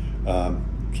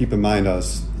 Keep in mind, I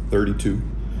was 32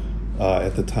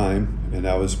 at the time, and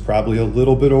I was probably a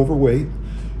little bit overweight.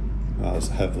 I was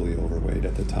heavily overweight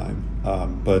at the time.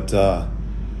 But I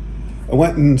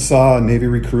went and saw a Navy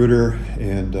recruiter,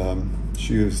 and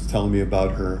she was telling me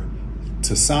about her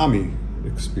Tasami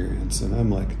experience. And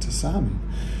I'm like, Tasami?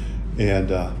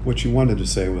 And what she wanted to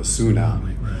say was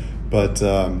tsunami. Right. But,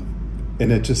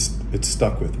 and it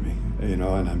stuck with me, and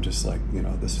I'm just like,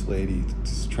 this lady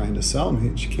is trying to sell me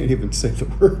and she can't even say the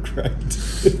word right.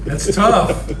 That's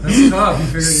tough. That's tough. You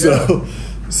figured it out.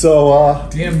 So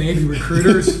damn Navy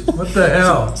recruiters! What the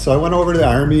hell? So I went over to the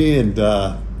Army and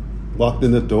walked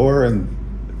in the door, and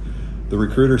the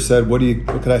recruiter said, "What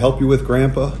could I help you with,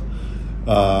 Grandpa?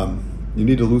 You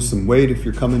need to lose some weight if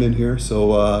you're coming in here."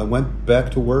 So I went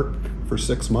back to work for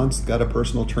 6 months, got a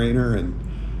personal trainer, and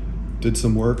did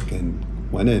some work and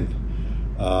went in.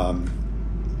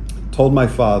 Told my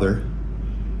father,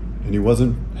 and he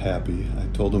wasn't happy. I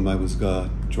told him I was going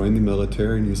to join the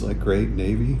military, and he's like, "Great,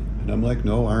 Navy." And I'm like,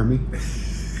 "No, Army."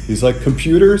 He's like,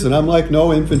 "Computers?" And I'm like,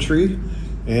 "No, infantry."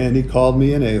 And he called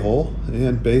me an a-hole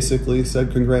and basically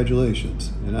said,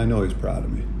 "Congratulations." And I know he's proud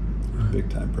of me, big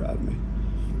time proud of me.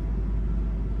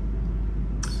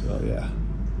 So, yeah.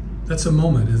 That's a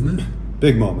moment, isn't it?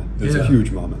 Big moment. It's a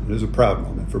huge moment. It was a proud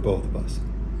moment for both of us.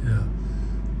 Yeah.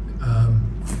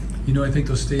 I think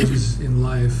those stages in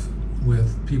life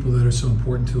with people that are so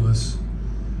important to us,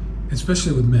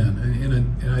 especially with men,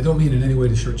 and I don't mean in any way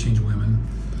to shortchange women.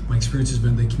 My experience has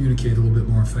been they communicate a little bit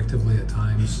more effectively at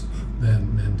times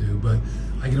than men do, but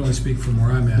I can only speak from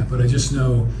where I'm at. But I just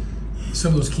know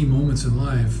some of those key moments in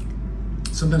life,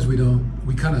 sometimes we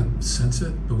kind of sense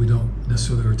it, but we don't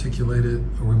necessarily articulate it,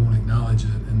 or we won't acknowledge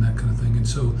it, and that kind of thing. And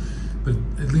so, but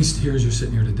at least here as you're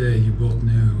sitting here today, you both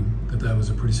knew that was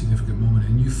a pretty significant moment,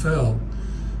 and you felt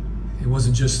it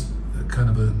wasn't just a kind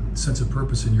of a sense of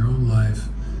purpose in your own life,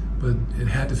 but it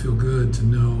had to feel good to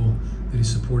know that he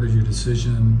supported your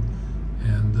decision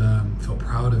and felt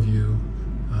proud of you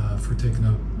for taking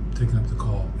up the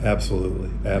call.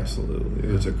 Absolutely.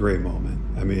 It was a great moment.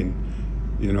 I mean,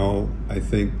 I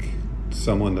think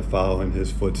someone to follow in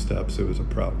his footsteps, it was a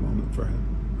proud moment for him.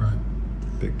 Right.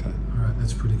 Big time. All right,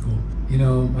 that's pretty cool.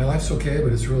 My life's okay,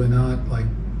 but it's really not like,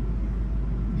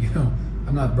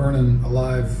 I'm not burning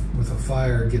alive with a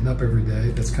fire, getting up every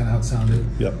day. That's kind of how it sounded.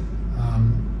 Yep.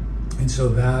 And so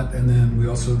that, and then we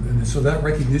also, so that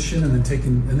recognition, and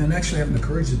then actually having the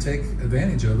courage to take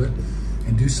advantage of it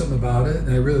and do something about it.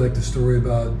 And I really like the story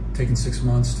about taking 6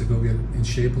 months to go get in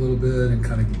shape a little bit and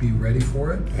kind of be ready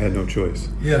for it. I had no choice.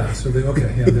 Yeah. So they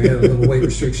had a little weight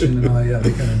restriction and all that. Yeah,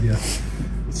 they kind of,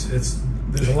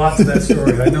 there's a lot to that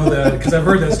story. I know that because I've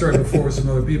heard that story before with some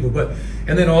other people.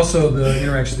 And then also the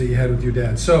interaction that you had with your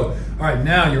dad. So, all right,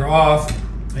 now you're off,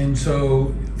 and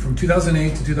so from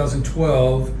 2008 to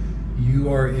 2012,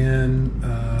 you are in.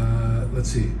 Let's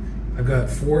see, I've got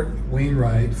Fort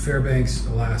Wainwright, Fairbanks,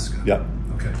 Alaska. Yep.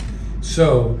 Okay.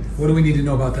 So, what do we need to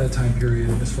know about that time period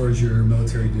as far as your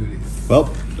military duty?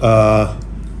 Well,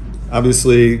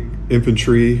 obviously,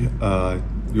 infantry,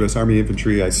 U.S. Army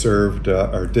infantry. I served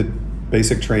or did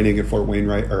basic training at Fort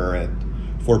Wainwright, or at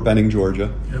Fort Benning,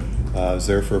 Georgia. Yep. I was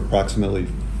there for approximately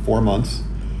 4 months.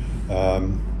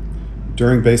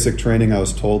 During basic training, I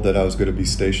was told that I was going to be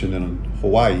stationed in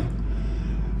Hawaii.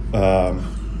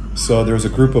 So there was a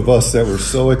group of us that were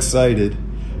so excited,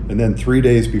 and then 3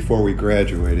 days before we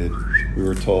graduated, we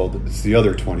were told it's the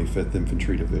other 25th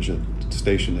Infantry Division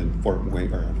stationed in Fort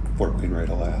Wainwright,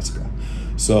 Alaska.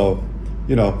 So,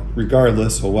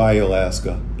 regardless, Hawaii,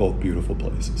 Alaska, both beautiful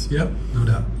places. Yep, no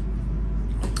doubt.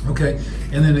 Okay,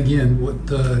 and then again, what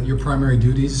your primary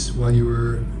duties while you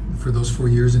were for those 4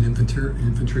 years in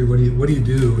infantry? What do you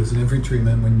do as an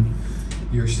infantryman when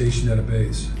you're stationed at a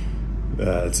base?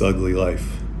 It's ugly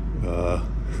life.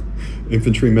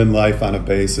 Infantryman life on a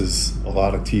base is a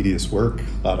lot of tedious work,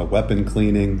 a lot of weapon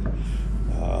cleaning,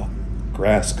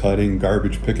 grass cutting,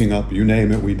 garbage picking up, you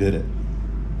name it, we did it.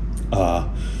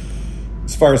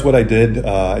 As far as what I did,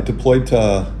 I deployed to,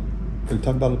 are we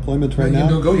talking about deployment right now?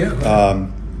 No, go, yeah.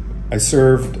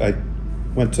 I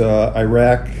went to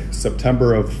Iraq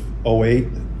September of 08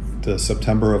 to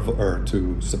September of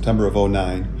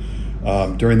 09.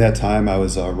 During that time, I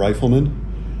was a rifleman.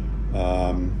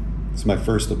 It's my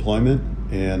first deployment,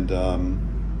 and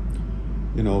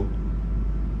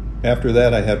after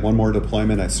that, I had one more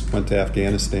deployment. I went to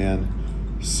Afghanistan,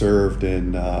 served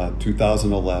in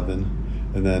 2011,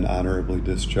 and then honorably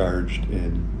discharged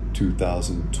in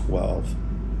 2012.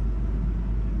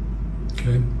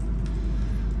 Okay.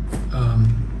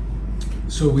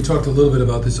 So we talked a little bit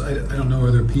about this. I don't know,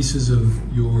 are there pieces of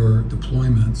your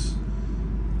deployments,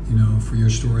 for your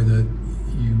story that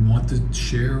you want to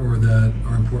share or that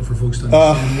are important for folks to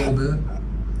understand a little bit?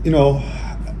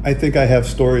 I think I have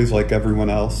stories like everyone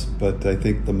else, but I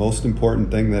think the most important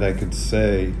thing that I could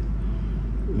say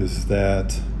is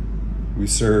that we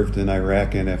served in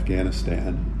Iraq and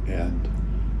Afghanistan, and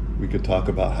we could talk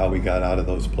about how we got out of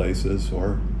those places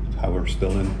or how we're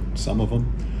still in some of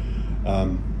them.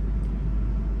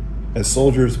 As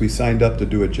soldiers, we signed up to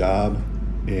do a job,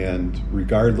 and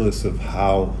regardless of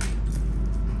how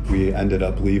we ended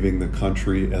up leaving the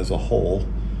country as a whole,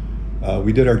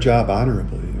 we did our job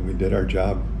honorably, and we did our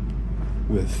job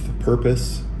with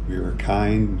purpose. We were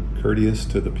kind, courteous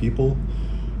to the people.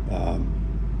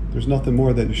 There's nothing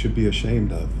more that you should be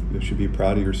ashamed of. You should be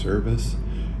proud of your service,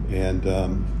 and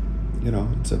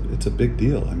it's a big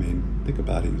deal. I mean, think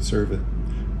about it. You serve a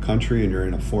country, and you're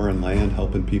in a foreign land,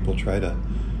 helping people try to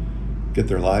get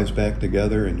their lives back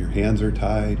together, and your hands are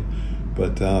tied.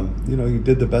 But you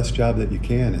did the best job that you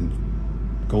can,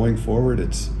 and going forward,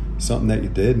 it's something that you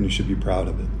did, and you should be proud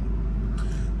of it.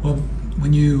 Well,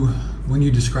 when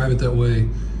you describe it that way,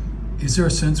 is there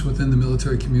a sense within the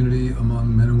military community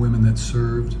among men and women that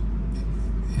served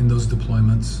in those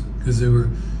deployments? Because they were,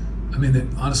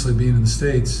 honestly, being in the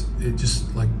States, it just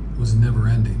was never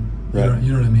ending. Right.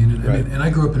 You know what I mean? Right. And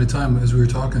I grew up in a time, as we were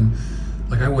talking,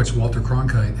 I watched Walter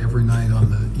Cronkite every night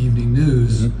on the evening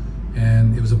news,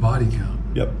 and it was a body count.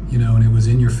 Yep. And it was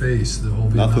in your face the whole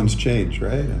Vietnam. Nothing's changed,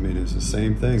 right? It's the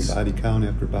same thing, body count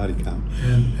after body count.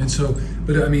 And so,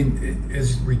 but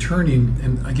as returning,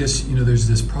 and I guess, there's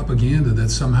this propaganda that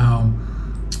somehow,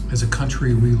 as a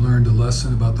country, we learned a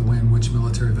lesson about the way in which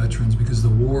military veterans, because the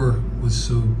war was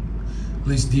so, at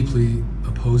least deeply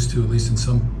opposed to, at least in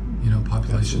some,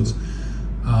 populations.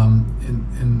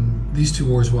 And these two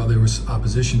wars, while there was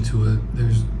opposition to it,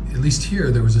 there's, at least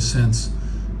here, there was a sense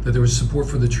that there was support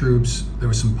for the troops. There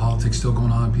was some politics still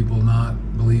going on, people not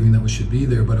believing that we should be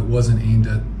there, but it wasn't aimed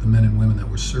at the men and women that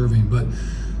were serving. But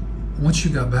once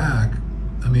you got back,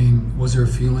 was there a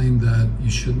feeling that you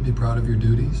shouldn't be proud of your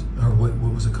duties or what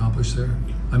was accomplished there?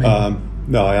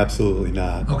 No, absolutely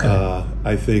not. Okay.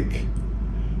 I think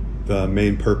the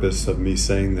main purpose of me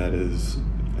saying that is,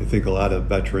 I think a lot of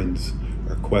veterans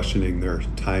are questioning their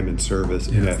time and service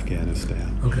in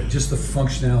Afghanistan. Okay, just the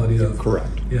functionality of...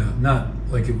 Correct. Yeah, not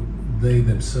like they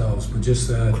themselves, but just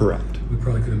that... Correct. We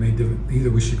probably could have made different... Either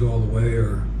we should go all the way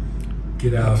or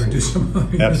get out. Absolutely. Or do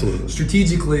something. Absolutely.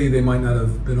 Strategically, they might not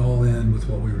have been all in with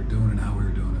what we were doing and how we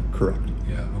were doing it. Correct.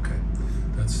 Yeah, okay.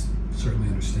 That's certainly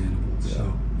understandable. Yeah.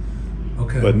 So,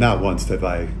 okay. But not once have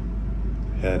I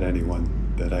had anyone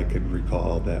that I could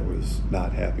recall that was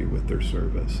not happy with their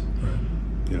service, right.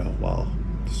 While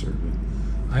serving.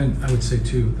 I would say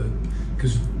too that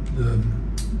because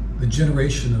the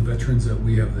generation of veterans that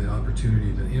we have the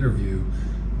opportunity to interview,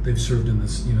 they've served in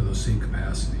this those same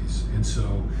capacities, and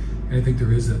I think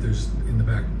there's in the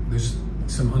back there's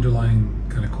some underlying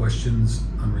kind of questions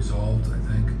unresolved, I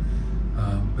think,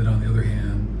 but on the other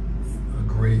hand, a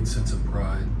great sense of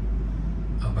pride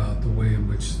about the way in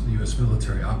which the U.S.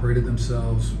 military operated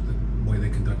themselves, the way they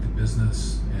conducted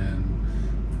business, and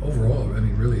overall,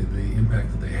 really the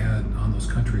impact that they had on those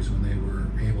countries when they were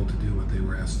able to do what they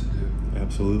were asked to do.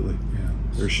 Absolutely. Yeah.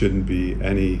 There shouldn't be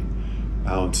any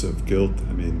ounce of guilt.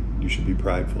 You should be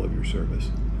prideful of your service.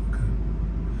 Okay.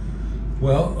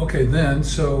 Well, okay then,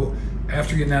 so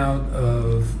after getting out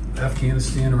of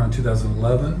Afghanistan around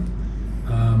 2011,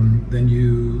 then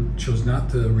you chose not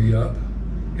to re-up.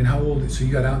 And how old, so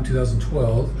you got out in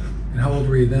 2012, and how old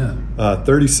were you then?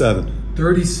 37.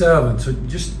 37, so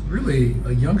just really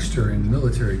a youngster in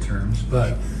military terms,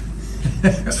 but...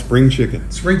 Spring chicken.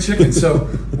 Spring chicken. So,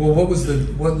 well,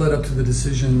 what led up to the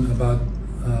decision about,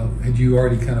 had you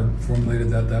already kind of formulated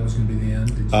that was going to be the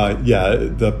end? Yeah,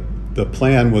 the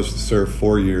plan was to serve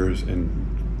 4 years and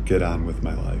get on with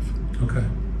my life. Okay.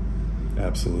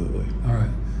 Absolutely. All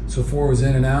right. So 4 was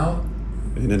in and out?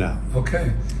 In and out.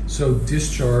 Okay. So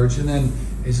discharge, and then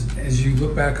as you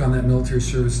look back on that military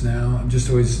service now, I'm just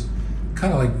always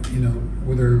kind of like,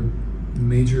 were there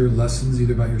major lessons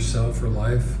either about yourself or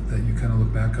life that you kind of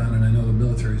look back on? And I know the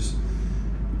military's,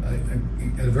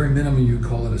 at a very minimum, you would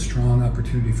call it a strong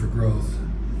opportunity for growth,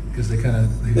 because they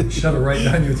shove it right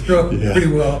down your throat pretty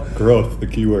well. Growth, the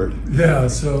key word. Yeah.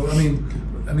 So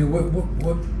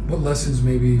what lessons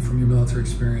maybe from your military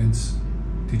experience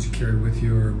did you carry with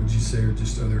you, or would you say, are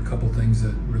there a couple things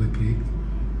that really peaked?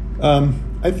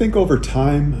 I think over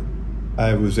time,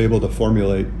 I was able to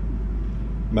formulate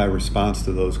my response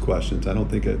to those questions. I don't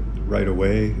think it right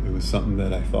away. It was something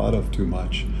that I thought of too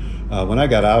much. When I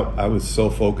got out, I was so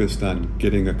focused on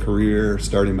getting a career,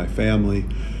 starting my family.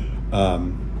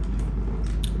 But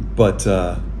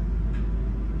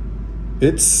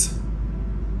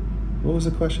what was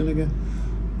the question again?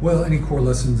 Well, any core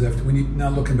lessons now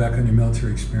looking back on your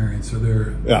military experience,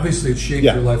 obviously it shaped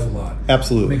your life a lot.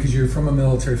 Absolutely. Because you're from a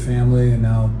military family, and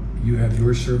now you have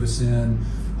your service in,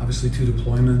 obviously 2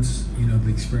 deployments, the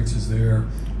experiences there,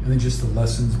 and then just the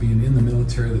lessons being in the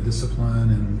military, the discipline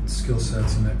and skill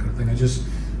sets and that kind of thing. I just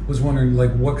was wondering,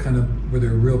 were there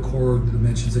real core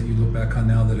dimensions that you look back on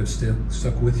now that have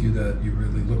stuck with you that you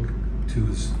really look to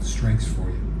as strengths for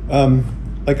you?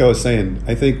 like I was saying,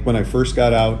 I think when I first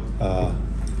got out,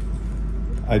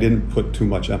 I didn't put too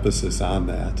much emphasis on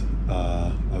that.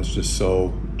 I was just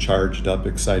so charged up,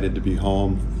 excited to be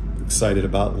home, excited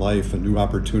about life, a new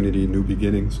opportunity, new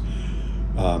beginnings.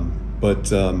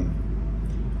 But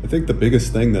I think the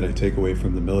biggest thing that I take away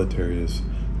from the military is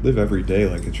live every day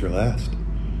like it's your last.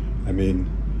 I mean,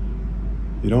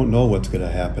 you don't know what's going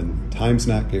to happen. Time's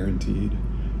not guaranteed.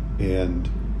 And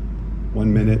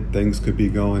one minute things could be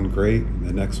going great, and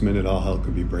the next minute all hell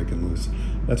could be breaking loose.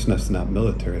 That's not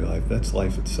military life, that's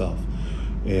life itself.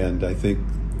 And I think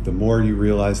the more you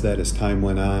realize that as time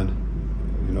went on,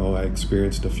 I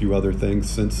experienced a few other things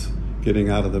since getting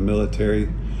out of the military,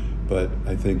 but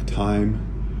I think time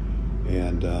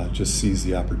and just seize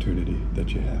the opportunity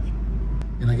that you have.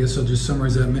 And I guess I'll just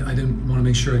summarize that. I didn't want to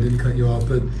make sure I didn't cut you off,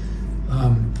 but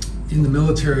in the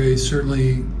military,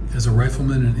 certainly as a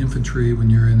rifleman and infantry, when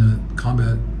you're in a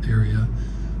combat area,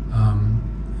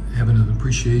 having an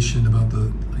appreciation about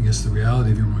the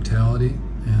reality of your mortality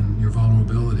and your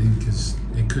vulnerability, because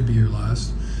it could be your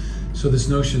last. So this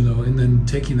notion, though, and then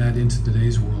taking that into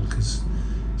today's world, because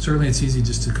certainly it's easy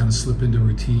just to kind of slip into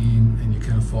routine and you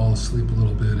kind of fall asleep a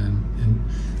little bit, and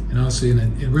honestly,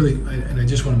 and it really, and I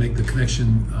just want to make the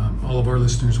connection. All of our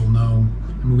listeners will know.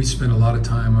 I mean, we spend a lot of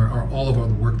time. All of our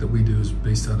work that we do is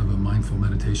based out of a mindful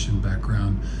meditation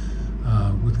background,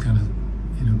 with kind of,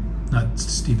 not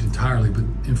steeped entirely, but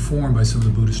informed by some of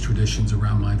the Buddhist traditions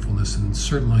around mindfulness, and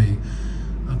certainly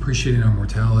appreciating our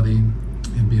mortality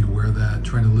and being aware of that,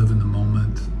 trying to live in the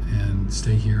moment and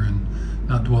stay here and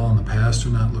not dwell on the past or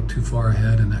not look too far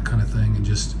ahead and that kind of thing, and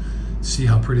just see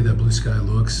how pretty that blue sky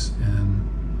looks, and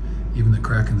even the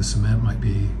crack in the cement might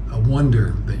be a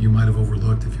wonder that you might have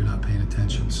overlooked if you're not paying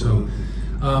attention. So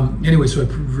anyway, so I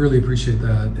really appreciate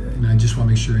that, and I just want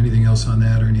to make sure anything else on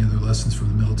that or any other lessons from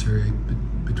the military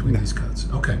between these cuts.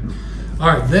 Okay. All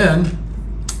right, then,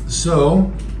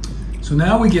 so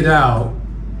now we get out.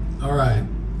 All right,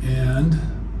 and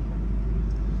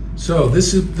so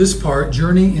this is this part,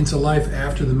 journey into life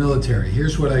after the military.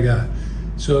 Here's what I got.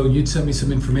 So you'd sent me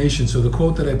some information. So the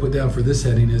quote that I put down for this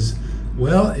heading is,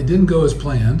 well, it didn't go as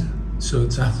planned. So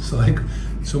it sounds like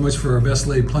so much for our best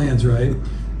laid plans, right?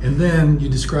 And then you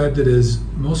described it as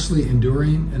mostly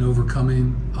enduring and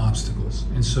overcoming obstacles.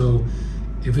 And so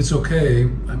if it's okay,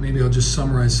 maybe I'll just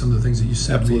summarize some of the things that you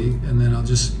sent me, and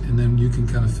then you can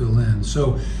kind of fill in.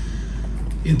 So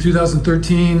in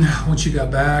 2013, once you got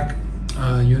back,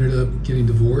 you ended up getting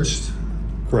divorced.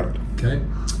 Correct. Okay.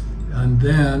 And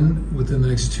then within the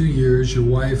next 2 years, your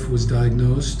wife was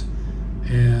diagnosed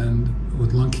and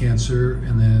with lung cancer,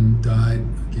 and then died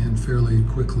again fairly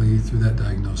quickly through that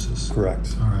diagnosis.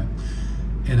 Correct. All right.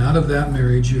 And out of that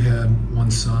marriage, you had one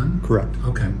son? Correct.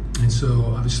 Okay. And so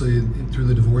obviously through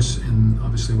the divorce and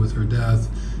obviously with her death,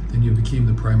 then you became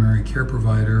the primary care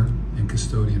provider and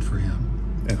custodian for him.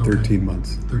 At 13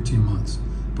 months. 13 months.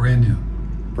 Brand new.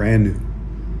 Brand new.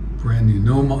 Brand new.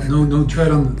 No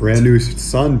tread on. Brand new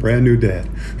son, brand new dad.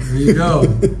 There you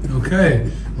go.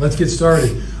 Okay. Let's get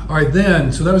started. All right,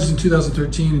 then, so that was in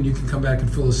 2013, and you can come back and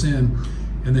fill us in.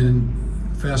 And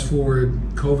then fast forward,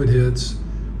 COVID hits,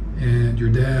 and your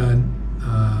dad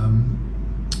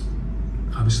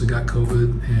obviously got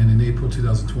COVID, and in April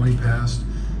 2020 passed.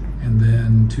 And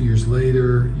then 2 years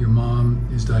later, your mom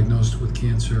is diagnosed with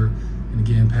cancer, and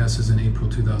again passes in April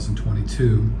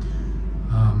 2022.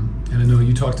 And I know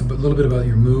you talked a little bit about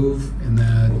your move, and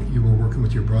that you were working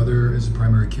with your brother as a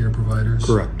primary care provider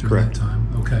during that time.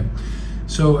 Okay.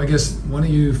 So I guess, why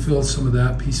don't you fill some of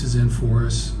that pieces in for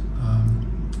us,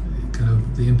 kind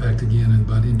of the impact again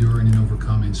about enduring and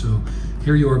overcoming. So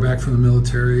here you are back from the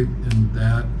military and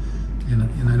that,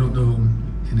 and I don't know,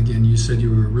 and again, you said you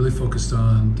were really focused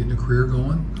on getting a career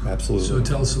going. Absolutely. So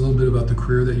tell us a little bit about the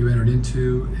career that you entered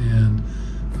into, and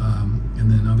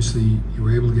then obviously you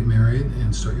were able to get married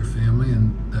and start your family,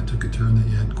 and that took a turn that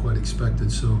you hadn't quite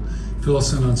expected. So fill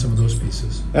us in on some of those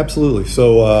pieces. Absolutely.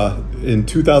 So in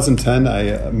 2010,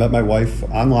 I met my wife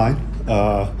online.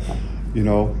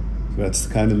 That's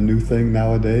kind of a new thing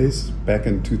nowadays. Back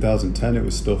in 2010, it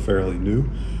was still fairly new.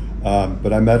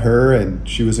 But I met her, and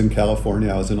she was in California.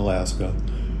 I was in Alaska.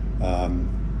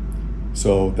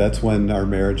 So that's when our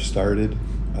marriage started.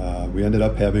 We ended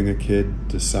up having a kid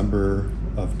December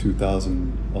of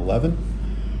 2011,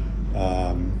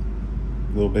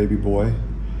 little baby boy.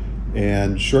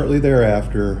 And shortly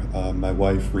thereafter, my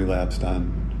wife relapsed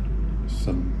on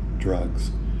some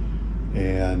drugs.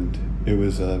 And it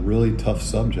was a really tough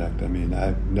subject. I mean,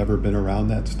 I've never been around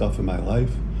that stuff in my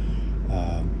life.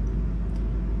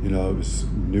 It was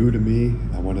new to me.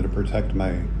 I wanted to protect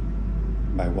my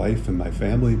wife and my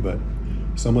family, but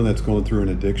someone that's going through an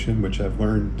addiction, which I've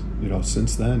learned,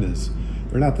 since then, is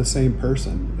they're not the same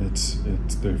person. It's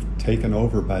they're taken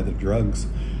over by the drugs,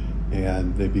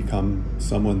 and they become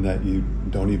someone that you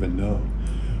don't even know.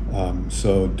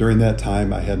 So during that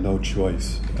time, I had no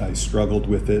choice. I struggled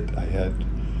with it. I had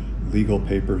legal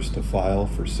papers to file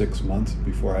for 6 months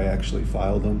before I actually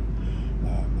filed them.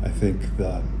 I think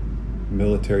the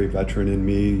military veteran in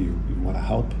me, you want to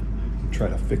help, you try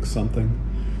to fix something,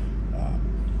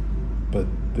 but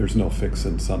there's no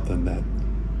fixing something that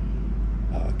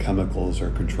chemicals are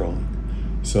controlling.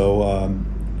 So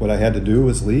what I had to do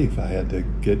was leave. I had to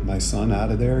get my son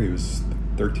out of there. He was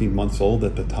 13 months old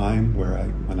at the time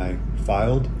when I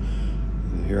filed.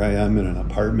 And here I am in an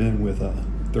apartment with a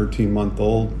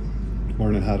 13-month-old,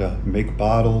 learning how to make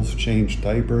bottles, change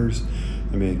diapers.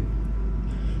 I mean,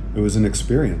 it was an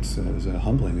experience. It was a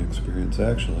humbling experience,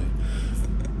 actually.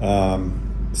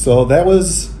 So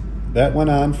that went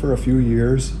on for a few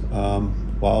years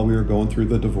while we were going through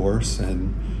the divorce,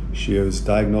 and she was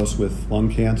diagnosed with lung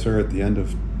cancer at the end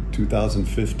of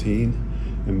 2015.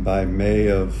 And by May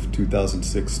of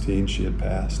 2016, she had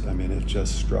passed. I mean, it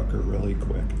just struck her really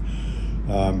quick.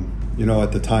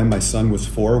 At the time, my son was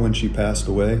 4 when she passed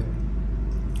away.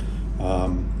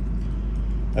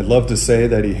 I'd love to say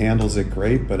that he handles it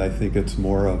great, but I think it's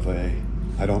more of I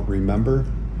don't remember.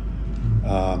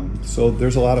 So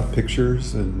there's a lot of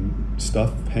pictures and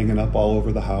stuff hanging up all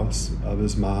over the house of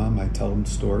his mom. I tell him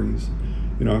stories.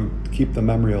 Keep the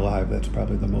memory alive. That's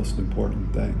probably the most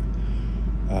important thing.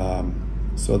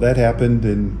 So that happened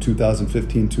in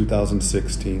 2015,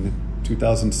 2016. In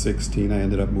 2016, I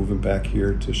ended up moving back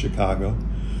here to Chicago.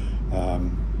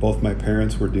 Both my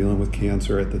parents were dealing with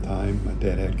cancer at the time. My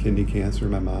dad had kidney cancer.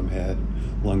 My mom had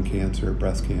lung cancer,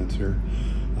 breast cancer.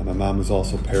 My mom was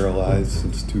also paralyzed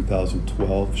since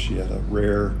 2012. She had a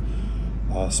rare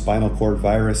spinal cord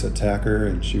virus attack her,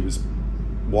 and she was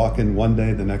walking one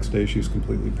day. The next day, she was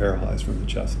completely paralyzed from the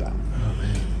chest down.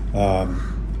 Oh, man.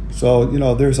 So,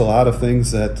 there's a lot of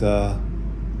things that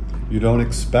you don't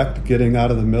expect getting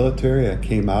out of the military. I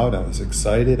came out, I was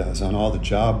excited. I was on all the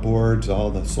job boards,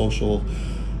 all the social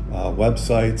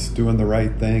websites, doing the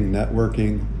right thing,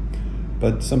 networking.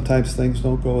 But sometimes things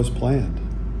don't go as planned.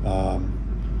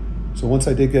 So once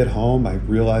I did get home, I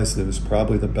realized it was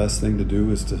probably the best thing to do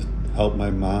is to help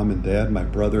my mom and dad. My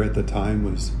brother at the time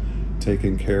was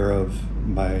taking care of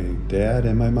my dad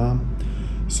and my mom.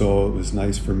 So it was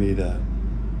nice for me to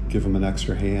give them an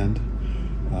extra hand.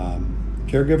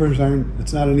 Caregivers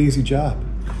it's not an easy job.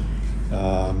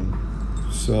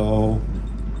 So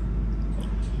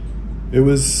it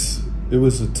was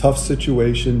a tough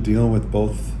situation dealing with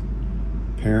both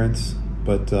parents,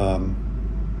 but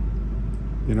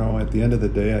at the end of the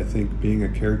day, I think being a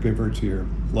caregiver to your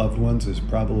loved ones is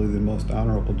probably the most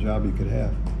honorable job you could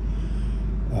have.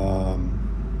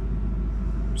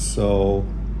 So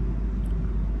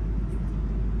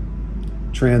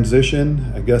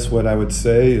transition, I guess what I would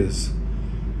say is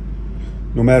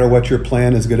no matter what your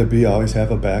plan is going to be, always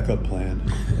have a backup plan,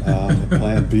 a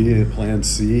plan B, a plan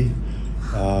C.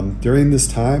 During this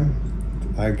time,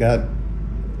 I got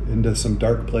into some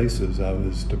dark places. I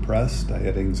was depressed. I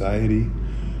had anxiety.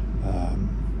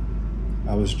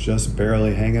 I was just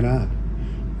barely hanging on.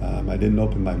 I didn't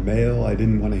open my mail. I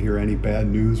didn't want to hear any bad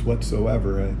news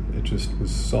whatsoever. It just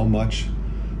was so much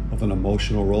of an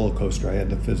emotional roller coaster. I had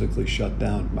to physically shut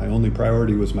down. My only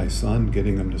priority was my son,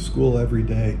 getting him to school every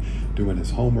day, doing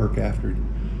his homework after,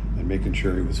 and making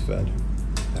sure he was fed.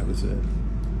 That was it.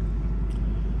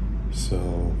 So,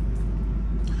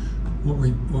 what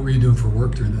were you doing for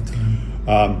work during that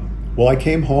time? Well, I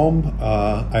came home.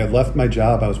 I left my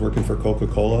job. I was working for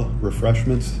Coca-Cola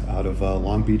Refreshments out of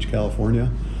Long Beach,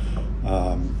 California.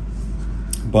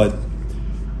 But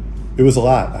it was a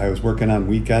lot. I was working on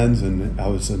weekends, and I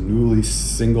was a newly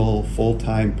single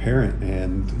full-time parent.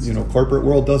 And corporate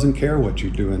world doesn't care what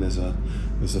you're doing as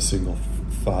a single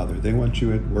father. They want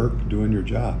you at work doing your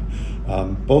job.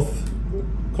 Both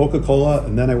Coca-Cola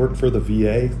and then I worked for the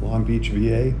VA, Long Beach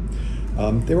VA.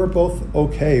 They were both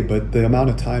okay, but the amount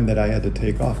of time that I had to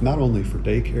take off, not only for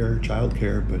daycare,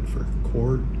 childcare, but for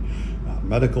court,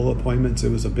 medical appointments, it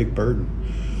was a big burden.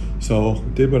 So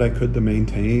did what I could to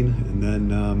maintain, and then,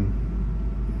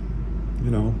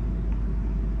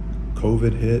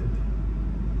 COVID hit.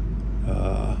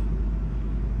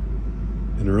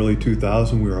 In early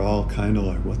 2000, we were all kind of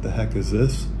like, what the heck is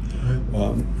this?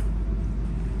 Right.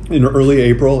 In early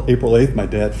April 8th, my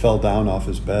dad fell down off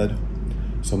his bed.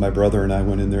 So my brother and I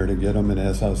went in there to get him, and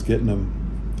as I was getting him,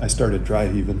 I started dry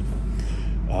heaving.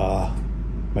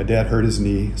 My dad hurt his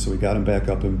knee, so we got him back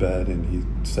up in bed, and he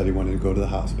said he wanted to go to the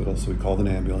hospital, so we called an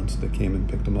ambulance. They came and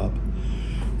picked him up.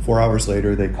 4 hours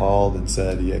later, they called and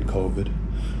said he had COVID.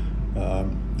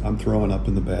 I'm throwing up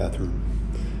in the bathroom.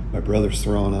 My brother's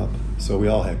throwing up, so we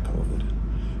all had COVID.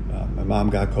 My mom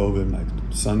got COVID, my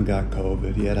son got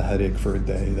COVID. He had a headache for a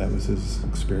day. That was his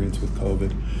experience with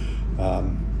COVID.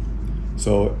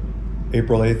 So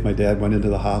April 8th, my dad went into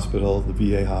the hospital, the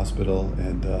VA hospital,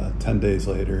 and 10 days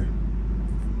later,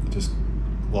 he just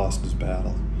lost his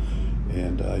battle,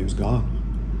 and he was gone.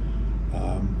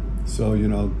 So,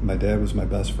 my dad was my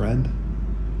best friend.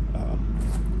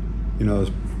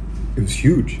 It was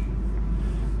huge.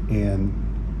 And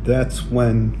that's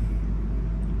when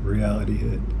reality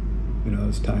hit. It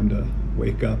was time to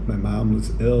wake up. My mom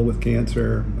was ill with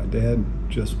cancer. My dad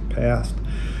just passed.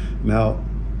 Now,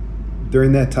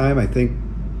 during that time, I think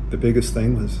the biggest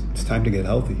thing was it's time to get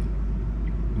healthy.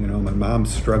 My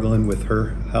mom's struggling with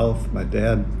her health. My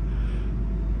dad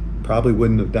probably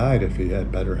wouldn't have died if he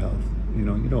had better health. You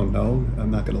don't know. I'm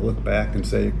not going to look back and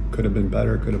say it could have been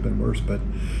better, it could have been worse. But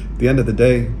at the end of the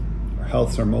day, our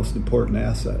health's our most important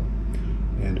asset.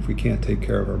 And if we can't take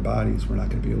care of our bodies, we're not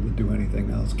going to be able to do anything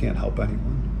else, can't help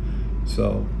anyone.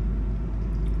 So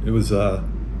it was a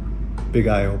big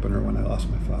eye-opener when I lost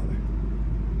my father.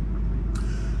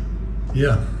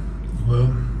 Yeah,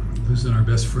 well, losing our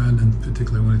best friend, and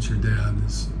particularly when it's your dad,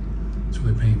 it's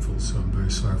really painful. So I'm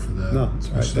very sorry for that. No, it's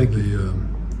all right. Thank you.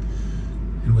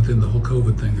 And within the whole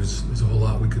COVID thing, there's a whole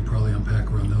lot we could probably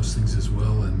unpack around those things as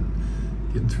well, and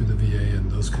getting through the VA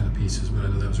and those kind of pieces. But I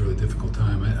know that was a really difficult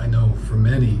time. I know for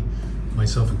many,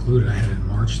 myself included, I had it in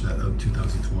March of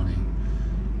 2020,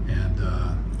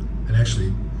 and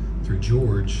actually through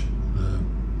George,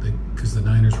 because the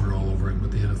Niners were all over it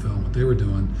with the NFL and what they were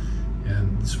doing.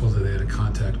 And supposedly they had a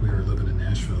contact. We were living in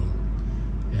Nashville,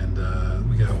 and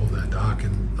we got a hold of that doc.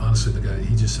 And honestly, the guy,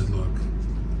 he just said, "Look,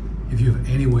 if you have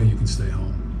any way you can stay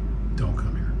home, don't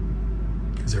come here,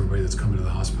 because everybody that's coming to the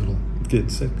hospital getting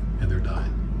sick, and they're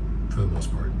dying for the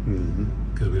most part. Because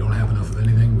Mm-hmm. we don't have enough of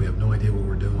anything. We have no idea what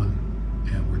we're doing,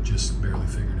 and we're just barely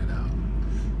figuring it out."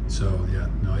 So yeah,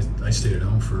 no, I stayed at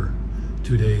home for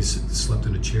 2 days. Slept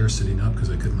in a chair sitting up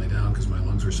because I couldn't lay down because my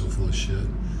lungs were so full of shit.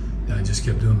 And I just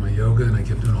kept doing my yoga, and I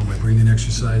kept doing all my breathing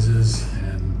exercises,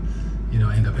 and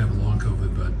I ended up having long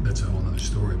COVID, but that's a whole other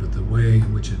story. But the way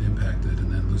in which it impacted,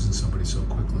 and then losing somebody so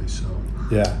quickly, so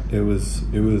yeah, it was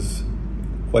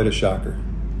quite a shocker.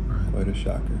 Right. Quite a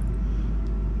shocker.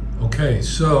 Okay,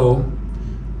 so,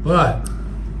 but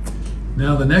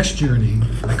now the next journey,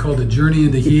 I called it Journey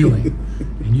into Healing,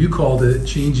 and you called it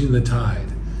Changing the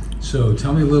Tide. So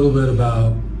tell me a little bit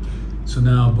about, so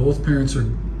now both parents are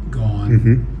gone.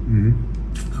 Mm-hmm.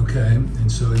 Mm-hmm. Okay,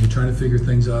 and so you're trying to figure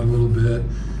things out a little bit.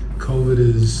 COVID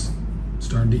is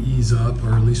starting to ease up,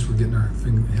 or at least we're getting our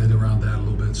head around that a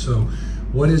little bit. So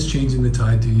what is changing the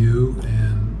tide to you,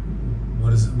 and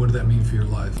what did that mean for your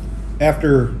life?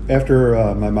 After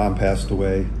my mom passed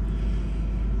away,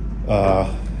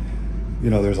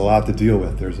 there's a lot to deal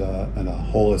with. There's a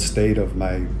whole estate of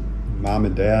my mom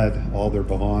and dad, all their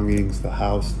belongings, the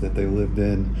house that they lived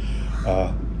in.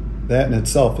 That in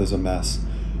itself is a mess.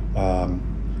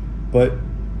 But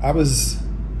I was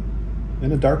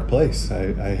in a dark place.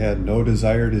 I had no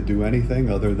desire to do anything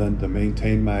other than to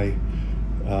maintain my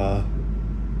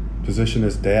position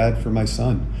as dad for my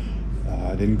son.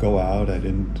 I didn't go out. I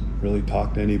didn't really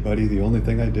talk to anybody. The only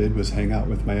thing I did was hang out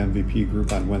with my MVP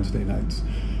group on Wednesday nights.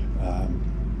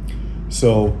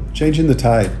 So changing the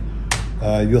tide,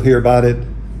 you'll hear about it.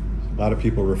 A lot of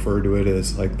people refer to it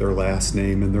as like their last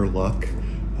name and their luck.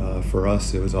 For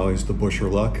us, it was always the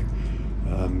Buscher luck.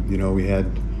 We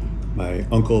had my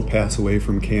uncle pass away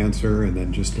from cancer, and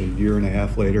then just a year and a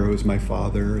half later, it was my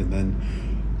father, and then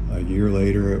a year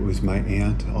later, it was my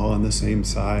aunt, all on the same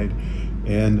side.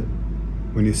 And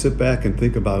when you sit back and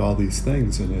think about all these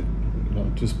things, and it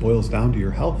just boils down to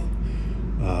your health.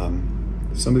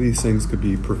 Some of these things could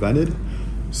be prevented.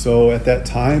 So at that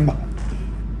time,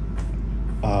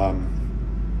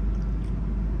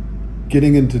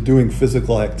 getting into doing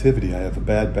physical activity. I have a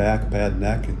bad back, bad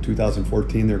neck. In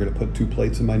 2014, they were going to put 2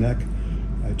 plates in my neck.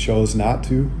 I chose not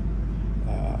to.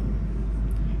 I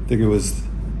think it was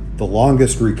the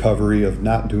longest recovery of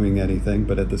not doing anything,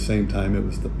 but at the same time, it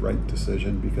was the right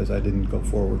decision because I didn't go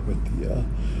forward with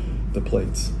the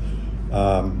plates.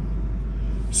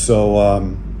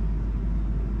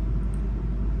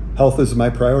 Health is my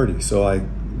priority. So I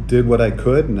did what I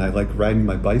could, and I like riding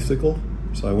my bicycle.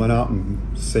 So I went out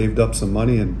and saved up some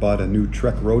money and bought a new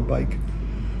Trek road bike,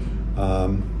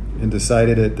 and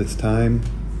decided at this time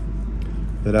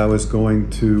that I was going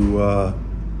to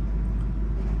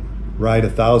ride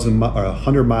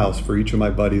 100 miles for each of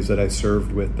my buddies that I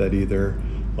served with that either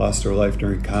lost their life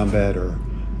during combat or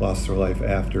lost their life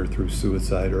after through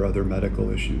suicide or other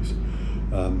medical issues.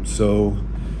 So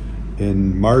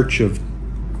in March of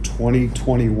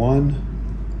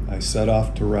 2021, I set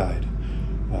off to ride.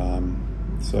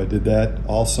 So I did that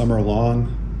all summer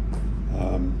long.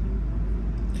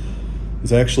 It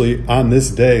was actually on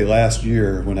this day last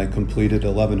year when I completed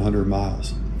 1,100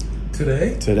 miles.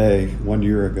 Today, 1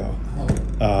 year ago.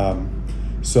 Oh.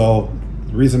 So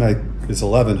the reason it's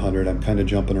 1,100, I'm kind of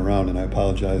jumping around and I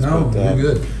apologize. No, but,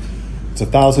 you're good. It's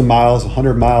 1,000 miles,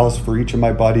 100 miles for each of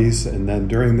my buddies. And then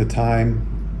during the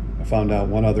time, I found out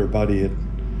one other buddy had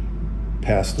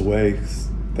passed away.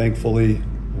 Thankfully,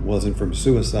 it wasn't from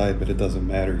suicide, but it doesn't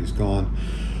matter. He's gone.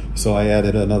 So I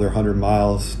added another 100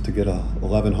 miles to get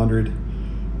 1,100.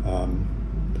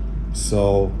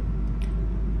 So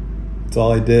that's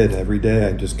all I did. Every day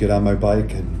I'd just get on my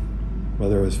bike, and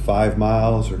whether it was 5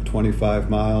 miles or 25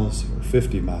 miles or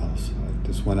 50 miles, I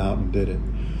just went out and did it.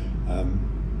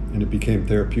 And it became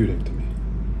therapeutic to me.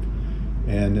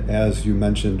 And as you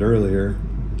mentioned earlier,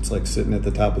 it's like sitting at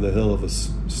the top of the hill of a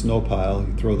snow pile.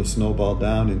 You throw the snowball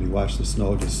down and you watch the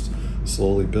snow just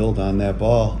slowly build on that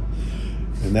ball.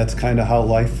 And that's kind of how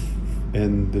life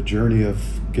and the journey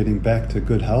of getting back to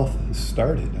good health has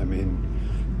started. I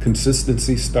mean,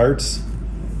 consistency starts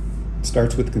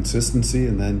with consistency,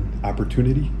 and then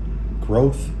opportunity,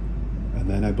 growth, and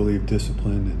then I believe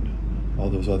discipline and all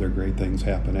those other great things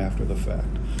happen after the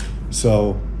fact.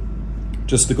 So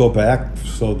just to go back,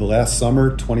 so the last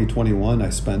summer, 2021, I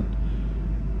spent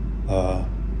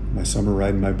my summer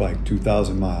riding my bike,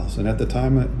 2,000 miles. And at the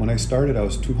time when I started, I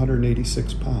was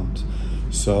 286 pounds.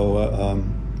 So,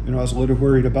 I was a little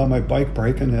worried about my bike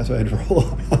breaking as I'd roll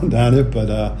around on it,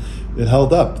 but it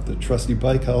held up. The trusty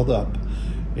bike held up.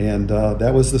 And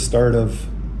that was the start of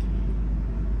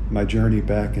my journey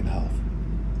back in health.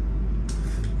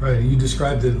 Right, you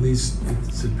described it, at least,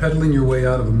 it's pedaling your way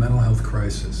out of a mental health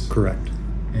crisis. Correct.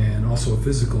 And also a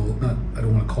physical, I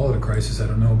don't want to call it a crisis, I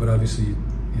don't know, but obviously,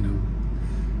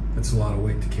 that's a lot of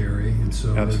weight to carry. And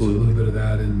so Absolutely. There's a little bit of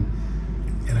that.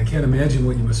 And I can't imagine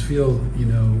what you must feel,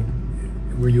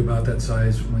 were you about that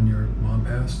size when your mom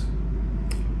passed?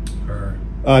 Or?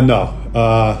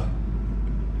 No.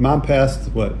 Mom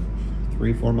passed,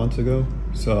 3-4 months ago?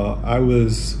 So I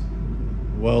was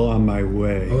well on my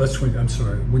way. Oh, that's when, I'm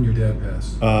sorry, when your dad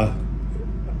passed.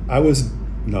 I was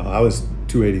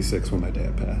 286 when my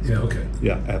dad passed. Yeah, okay.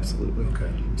 Yeah, absolutely.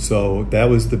 Okay. So that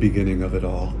was the beginning of it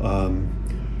all.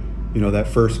 That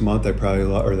first month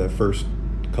that first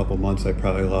couple months I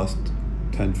probably lost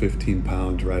 10, 15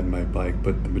 pounds riding my bike,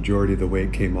 but the majority of the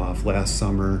weight came off. Last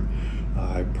summer,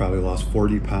 I probably lost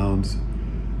 40 pounds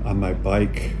on my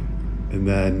bike. And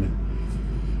then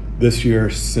this year,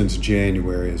 since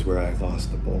January, is where I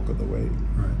lost the bulk of the weight.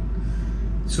 Right.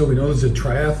 So we know there's a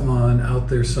triathlon out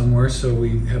there somewhere, so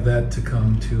we have that to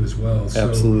come to as well. So,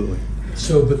 Absolutely.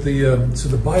 So, but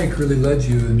the bike really led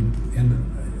you, and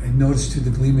I noticed too the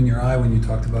gleam in your eye when you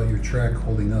talked about your trek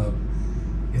holding up.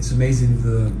 It's amazing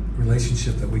the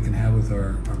relationship that we can have with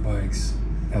our bikes.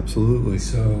 Absolutely.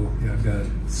 So yeah, I've got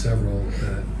several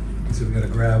that. So we've got a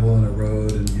gravel and a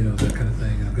road and that kind of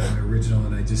thing. And I've got my original,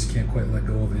 and I just can't quite let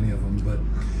go of any of them.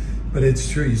 But it's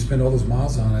true. You spend all those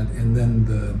miles on it, and then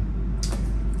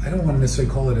I don't want to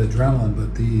necessarily call it adrenaline,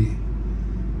 but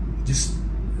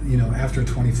after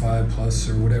 25 plus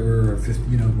or whatever, or 50,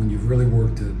 when you've really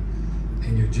worked it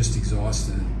and you're just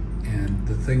exhausted. And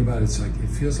the thing about it's like, it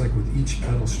feels like with each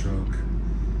pedal stroke,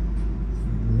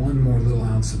 one more little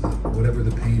ounce of whatever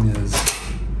the pain is.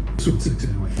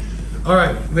 Anyway. All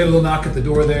right, we had a little knock at the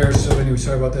door there. So anyway,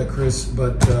 sorry about that, Chris.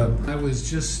 But I was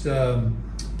just,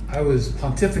 I was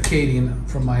pontificating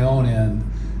from my own end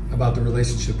about the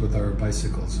relationship with our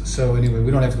bicycles. So anyway, we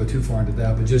don't have to go too far into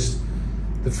that, but just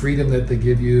the freedom that they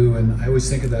give you. And I always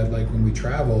think of that, like when we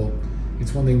travel,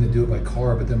 it's one thing to do it by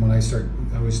car, but then when I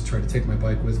always try to take my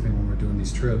bike with me when we're doing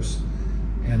these trips.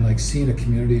 And like seeing a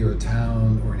community or a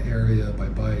town or an area by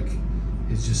bike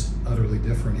is just utterly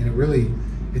different. And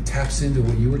it taps into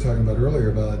what you were talking about earlier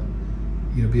about,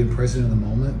 being present in the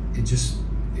moment. It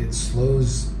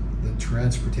slows the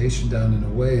transportation down in a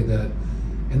way that,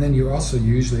 and then you're also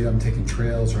usually, I'm taking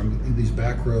trails or I'm in these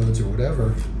back roads or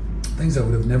whatever, things I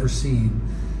would have never seen.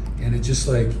 And it just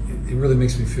it really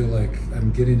makes me feel like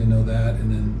I'm getting to know that,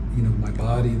 and then, my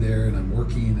body there, and I'm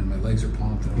working and my legs are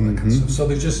pumped and all that kind of stuff. So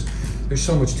there's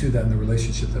so much to that in the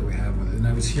relationship that we have with it. And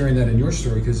I was hearing that in your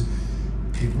story because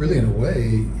it really, in a way,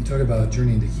 you talk about a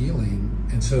journey into healing.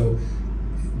 And so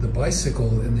the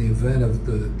bicycle and the event of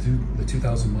the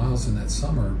 2,000 miles in that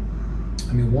summer,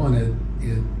 I mean, one,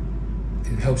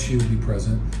 it helps you be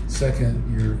present. Second,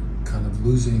 you're kind of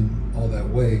losing all that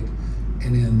weight.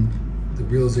 And in the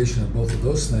realization of both of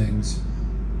those things,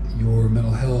 your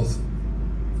mental health,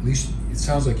 at least it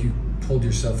sounds like you pulled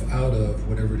yourself out of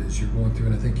whatever it is you're going through.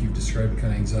 And I think you've described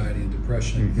kind of anxiety and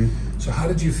depression. Mm-hmm. So how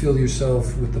did you feel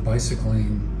yourself with the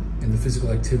bicycling and the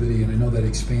physical activity? And I know that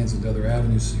expands into other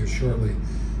avenues here shortly,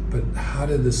 but how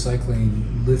did the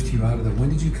cycling lift you out of that? When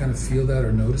did you kind of feel that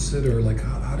or notice it? Or like,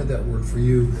 how did that work for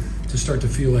you to start to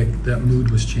feel like that mood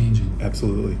was changing?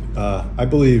 Absolutely. I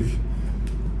believe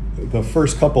the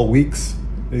first couple weeks,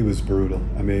 it was brutal.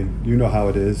 I mean, you know how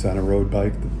it is on a road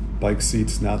bike. The bike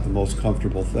seat's not the most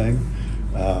comfortable thing.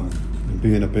 And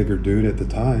being a bigger dude at the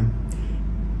time,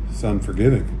 it's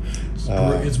unforgiving.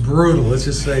 It's brutal, let's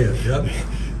just say it. Yep.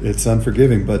 It's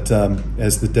unforgiving, but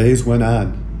as the days went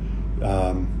on,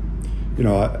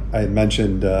 I had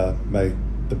mentioned the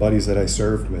buddies that I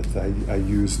served with. I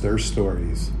used their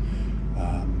stories.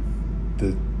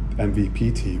 The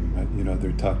MVP team,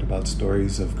 they talked about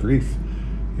stories of grief.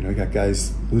 You got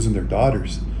guys losing their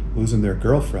daughters, losing their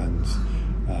girlfriends,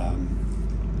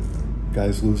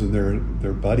 guys losing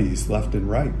their buddies left and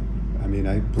right. I mean,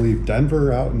 I believe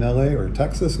Denver out in LA or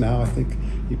Texas now, I think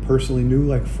he personally knew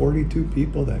like 42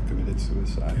 people that committed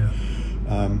suicide. Yeah.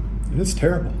 And it's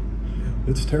terrible. Yeah.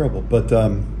 It's terrible. But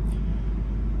the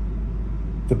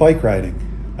bike riding,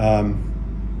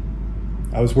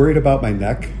 I was worried about my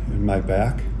neck and my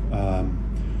back.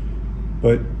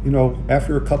 But,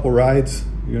 after a couple rides,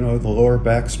 the lower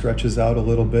back stretches out a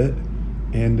little bit,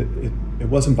 and it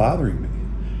wasn't bothering me.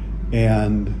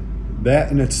 And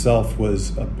that in itself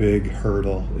was a big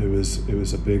hurdle. It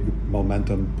was a big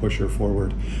momentum pusher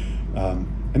forward.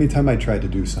 Anytime I tried to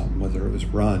do something, whether it was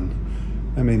run,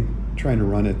 I mean, trying to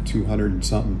run at 200 and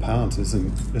something pounds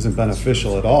isn't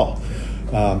beneficial at all.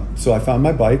 So I found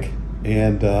my bike,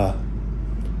 and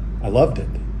I loved it.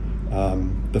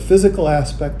 The physical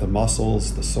aspect, the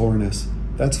muscles, the soreness,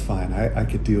 that's fine. I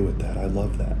could deal with that. I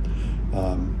love that.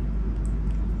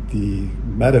 The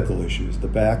medical issues, the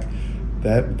back,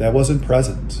 that wasn't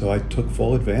present, so I took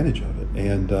full advantage of it.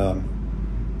 And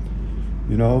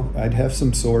I'd have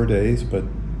some sore days, but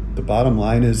the bottom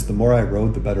line is the more I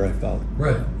rode, the better I felt.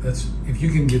 Right. That's if you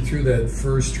can get through that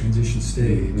first transition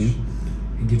stage. Mm-hmm.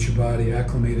 And get your body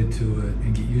acclimated to it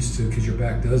and get used to it, because your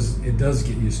back does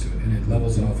get used to it, and it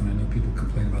levels off. And I know people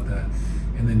complain about that.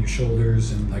 And then your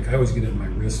shoulders, and like I always get it in my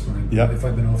wrist if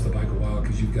I've been off the bike a while,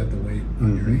 because you've got the weight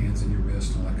on your hands and your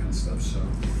wrist and all that kind of stuff.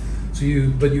 So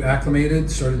you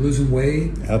acclimated, started losing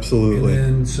weight. Absolutely.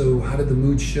 And then, so how did the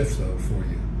mood shift though for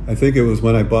you? I think it was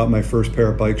when I bought my first pair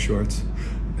of bike shorts.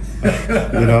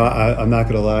 I'm not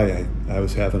going to lie. I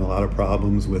was having a lot of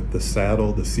problems with the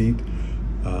saddle, the seat.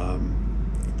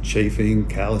 Chafing,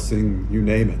 callousing, you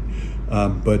name it.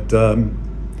 But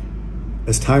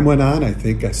as time went on, I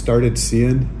think I started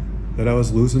seeing that I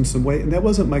was losing some weight, and that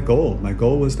wasn't my goal. My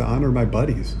goal was to honor my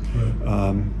buddies.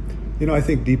 Right. I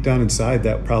think deep down inside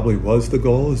that probably was the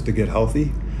goal, is to get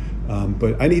healthy.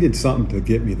 But I needed something to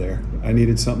get me there. I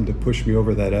needed something to push me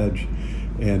over that edge.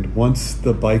 And once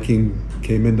the biking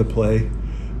came into play,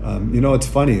 it's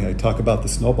funny, I talk about the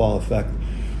snowball effect.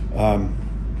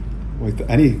 With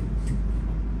any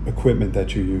equipment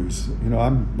that you use,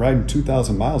 I'm riding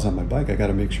 2,000 miles on my bike. I got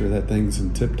to make sure that thing's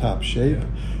in tip-top shape,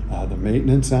 the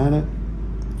maintenance on it.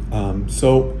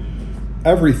 So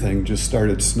everything just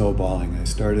started snowballing. I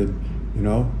started,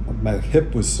 my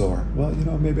hip was sore. Well,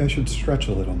 maybe I should stretch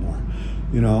a little more.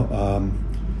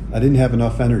 I didn't have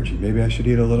enough energy. Maybe I should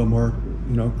eat a little more,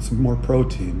 some more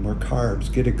protein, more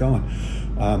carbs, get it going.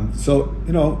 So,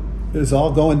 it was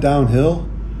all going downhill.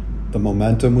 The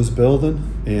momentum was building,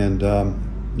 and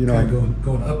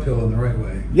going uphill in the right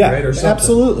way. Yeah, right? Or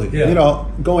absolutely. Yeah.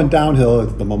 Going downhill,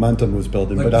 the momentum was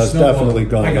building, like, but I was definitely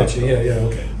going. I got uphill. you. Yeah.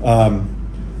 Okay.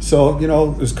 So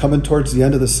it was coming towards the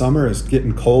end of the summer. It's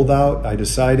getting cold out. I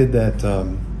decided that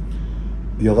the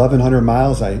 1,100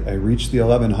 miles, I reached the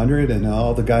 1,100, and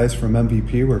all the guys from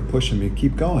MVP were pushing me,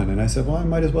 keep going. And I said, well, I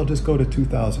might as well just go to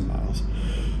 2,000 miles.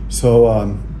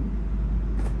 So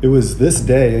it was this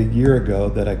day a year ago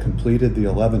that I completed the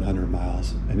 1,100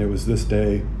 miles, and it was this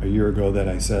day a year ago that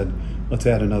I said, let's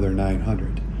add another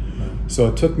 900. Right. So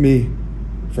it took me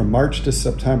from March to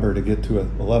September to get to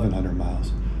 1,100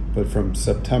 miles, but from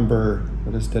September,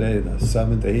 what is today, the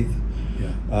 7th, 8th?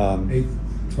 Yeah. 8th.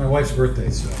 It's my wife's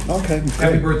birthday, so. Okay. Great.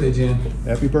 Happy birthday, Jan.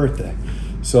 Happy birthday.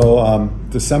 So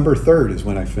December 3rd is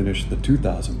when I finished the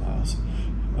 2,000 miles.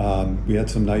 We had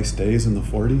some nice days in the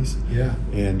 40s. Yeah.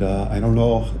 And I don't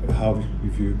know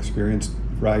if you experienced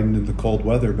riding in the cold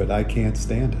weather, but I can't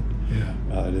stand it.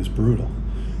 Yeah. It is brutal.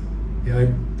 Yeah,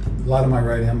 a lot of my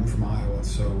riding, I'm from Iowa,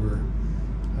 so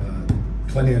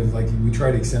plenty of, like, we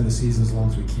try to extend the season as long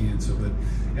as we can. So, but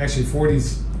actually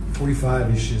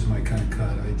 45-ish is my kind of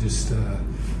cut. I just,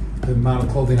 the amount of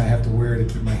clothing I have to wear to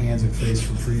keep my hands and face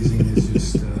from freezing is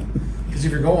just, because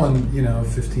if you're going,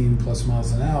 15 plus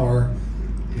miles an hour,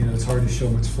 it's hard to show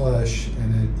much flesh,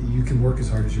 and you can work as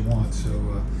hard as you want.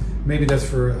 So maybe that's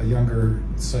for a younger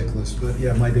cyclist. But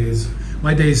yeah, my days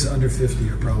under 50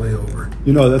 are probably over.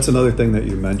 That's another thing that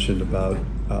you mentioned about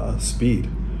speed.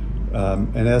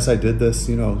 And as I did this,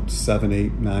 7,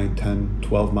 8, 9, 10,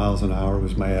 12 miles an hour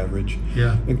was my average.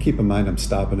 Yeah. And keep in mind, I'm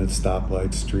stopping at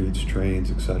stoplights, streets, trains,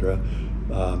 etc.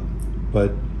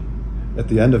 But at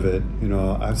the end of it,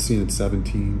 I've seen it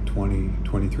 17, 20,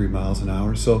 23 miles an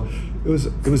hour. So it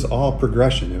was all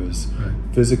progression. It was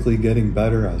physically getting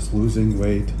better. I was losing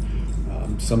weight.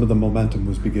 Some of the momentum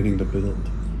was beginning to build.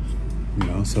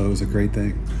 So it was a great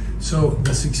thing. So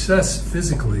the success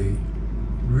physically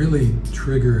really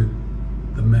triggered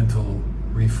the mental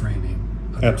reframing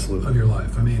of your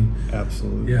life. I mean,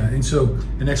 absolutely. Yeah.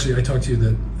 And actually I talked to you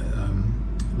that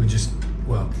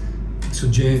so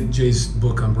Jay's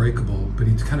book Unbreakable, but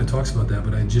he kind of talks about that,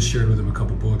 but I just shared with him a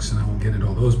couple books, and I won't get into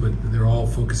all those, but they're all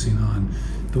focusing on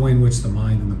the way in which the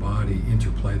mind and the body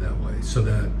interplay that way, so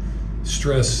that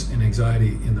stress and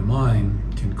anxiety in the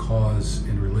mind can cause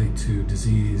and relate to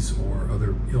disease or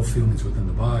other ill feelings within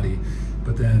the body,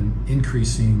 but then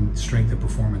increasing strength and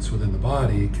performance within the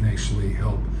body can actually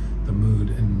help the mood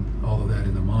and all of that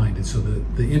in the mind. And so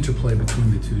the interplay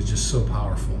between the two is just so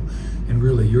powerful. And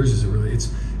really, yours is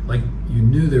it's like you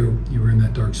knew you were in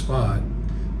that dark spot,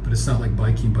 but it's not like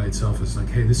biking by itself. It's like,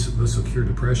 hey, this will cure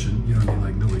depression. You know what I mean?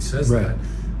 Like, nobody says that.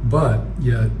 But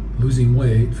yet, losing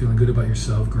weight, feeling good about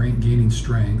yourself, gaining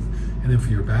strength, and then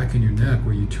for your back and your neck,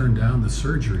 where you turned down the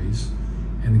surgeries,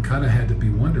 and kind of had to be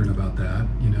wondering about that.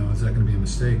 Is that going to be a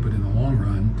mistake? But in the long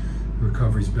run, the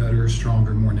recovery's better,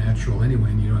 stronger, more natural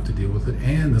anyway, and you don't have to deal with it.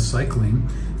 And the cycling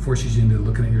forces you into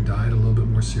looking at your diet a little bit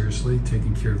more seriously,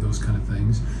 taking care of those kind of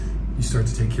things. You start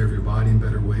to take care of your body in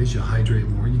better ways. You hydrate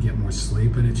more, you get more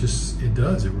sleep, and it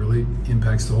really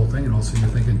impacts the whole thing. And all of a sudden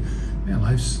you're thinking, man,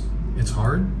 it's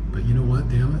hard, but you know what,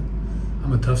 damn it,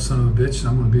 I'm a tough son of a bitch, and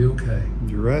I'm going to be okay.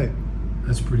 You're right.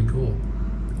 That's pretty cool.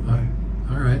 Right.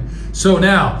 All right. So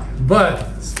now, but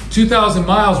 2,000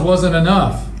 miles wasn't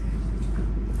enough.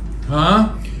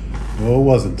 Huh? No, it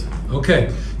wasn't.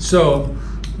 Okay. So,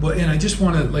 and I just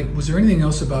want to, was there anything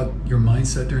else about your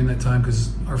mindset during that time?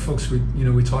 Because our folks,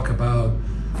 we talk about,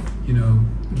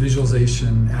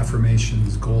 visualization,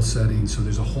 affirmations, goal setting. So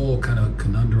there's a whole kind of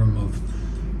conundrum of,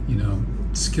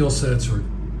 skill sets or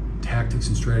tactics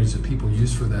and strategies that people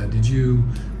use for that. Did you,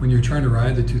 when you're trying to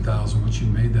ride the 2000, once you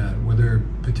made that, were there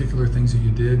particular things that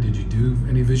you did? Did you do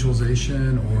any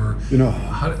visualization, or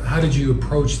how did you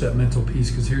approach that mental piece?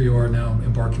 Because here you are now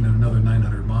embarking on another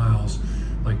 900 miles.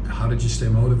 Like, how did you stay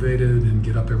motivated and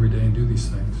get up every day and do these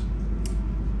things?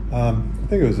 I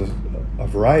think it was a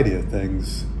variety of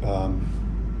things.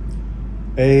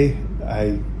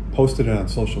 I posted it on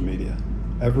social media.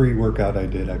 Every workout I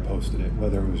did, I posted it,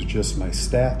 whether it was just my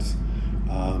stats.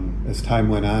 As time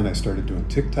went on, I started doing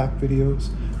TikTok videos,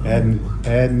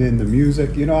 adding in the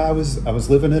music. I was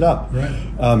living it up. Right.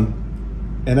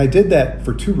 And I did that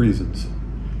for two reasons.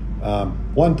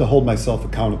 One, to hold myself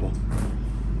accountable.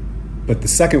 But the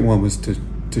second one was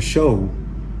to show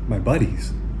my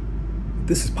buddies,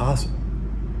 this is possible.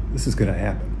 This is going to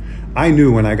happen. I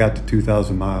knew when I got to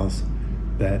 2,000 miles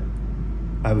that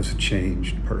I was a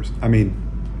changed person. I mean,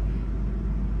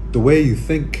 the way you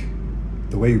think,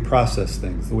 the way you process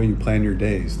things, the way you plan your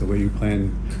days, the way you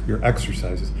plan your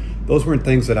exercises, those weren't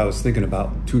things that I was thinking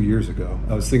about 2 years ago.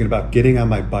 I was thinking about getting on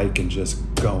my bike and just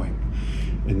going.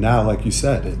 And now, like you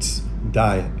said, it's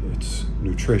diet, it's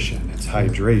nutrition, it's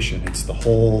hydration, it's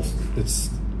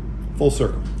full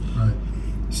circle. Right.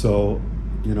 So,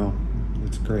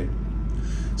 it's great.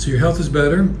 So your health is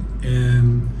better,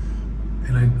 and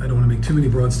I don't want to make too many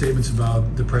broad statements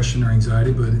about depression or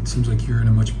anxiety, but it seems like you're in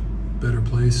a much better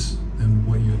place than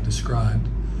what you had described.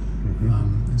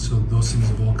 Mm-hmm. And so those things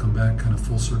have all come back kind of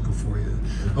full circle for you.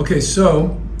 Okay,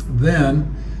 so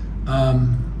then,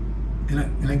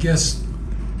 and I guess,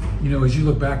 as you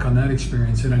look back on that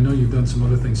experience, and I know you've done some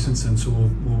other things since then, so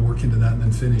we'll work into that and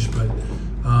then finish, but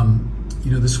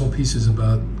this whole piece is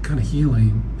about kind of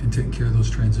healing and taking care of those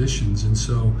transitions. And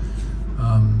so,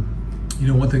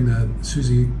 one thing that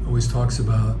Susie always talks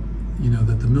about,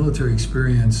 that the military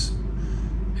experience,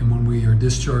 and when we are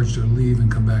discharged or leave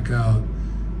and come back out,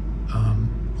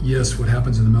 yes, what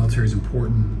happens in the military is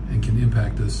important and can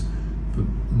impact us, but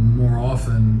more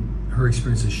often her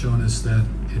experience has shown us that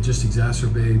it just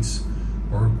exacerbates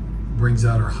or brings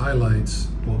out or highlights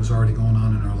what was already going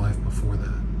on in our life before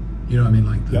that. You know what I mean?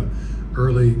 Like the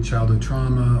early childhood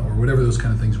trauma or whatever those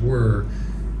kind of things were,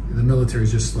 the military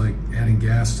is just like adding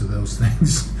gas to those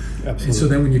things. Absolutely. And so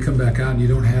then when you come back out and you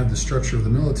don't have the structure of the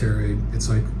military, it's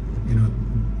like, you know,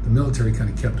 the military kind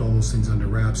of kept all those things under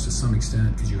wraps to some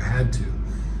extent because you had to,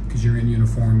 because you're in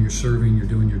uniform, you're serving, you're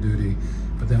doing your duty.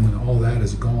 But then when all that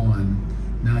is gone,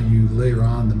 now you layer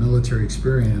on the military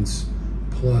experience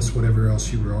plus whatever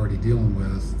else you were already dealing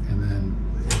with, and then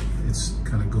it's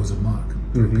kind of goes amok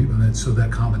for people. And so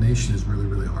that combination is really,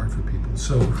 really hard for people.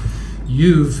 So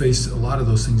you've faced a lot of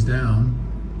those things down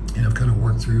and have kind of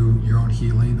worked through your own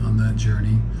healing on that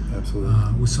journey.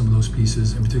 Absolutely. With some of those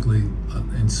pieces, and particularly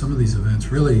in some of these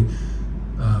events really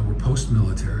were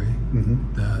post-military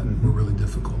that were really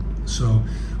difficult. So,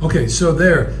 okay, so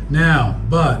there. Now,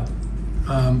 but,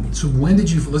 so when did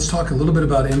you, let's talk a little bit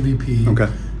about MVP.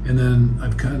 Okay. And then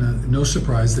I've kind of, no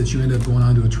surprise that you ended up going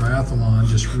on to a triathlon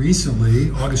just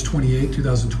recently, August 28,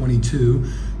 2022,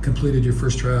 completed your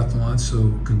first triathlon.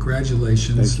 So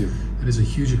congratulations. Thank you. It is a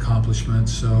huge accomplishment.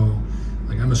 So,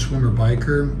 like, I'm a swimmer,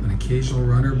 biker, an occasional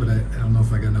runner, but I don't know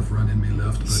if I got enough run in me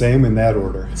left. But, same in that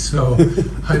order. So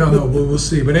I don't know. We'll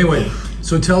see. But anyway,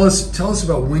 so tell us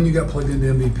about when you got plugged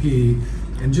into MVP,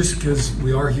 and just because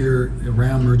we are here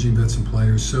around merging vets and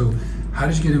players. So how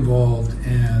did you get involved,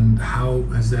 and how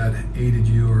has that aided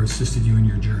you or assisted you in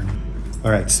your journey?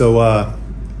 All right. So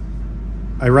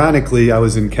ironically, I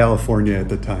was in California at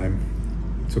the time.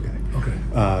 It's okay. Okay.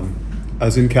 I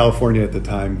was in California at the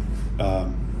time,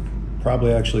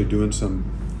 probably actually doing some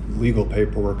legal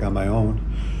paperwork on my own.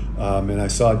 And I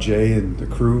saw Jay and the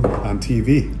crew on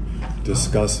TV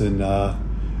discussing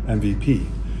MVP.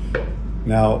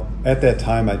 Now, at that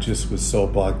time, I just was so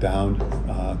bogged down,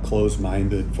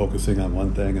 closed-minded, focusing on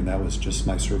one thing, and that was just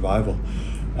my survival.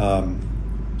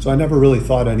 So I never really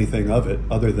thought anything of it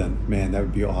other than, man, that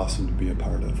would be awesome to be a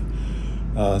part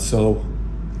of. So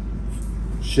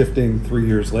shifting 3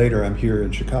 years later, I'm here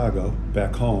in Chicago,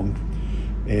 back home,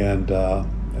 and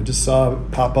I just saw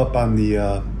it pop up on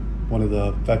the one of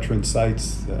the veteran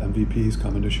sites, the MVPs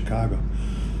coming to Chicago.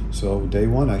 So day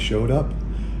one, I showed up,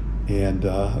 and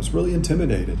I was really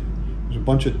intimidated. There's a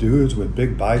bunch of dudes with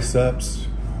big biceps,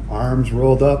 arms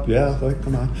rolled up, yeah, like,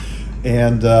 come on.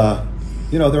 And,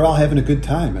 you know, they're all having a good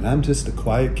time, and I'm just a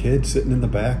quiet kid sitting in the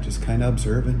back, just kind of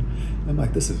observing. I'm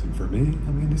like, this isn't for me.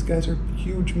 I mean, these guys are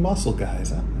huge muscle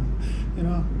guys. You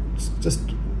know, it's just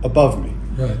above me.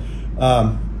 Right.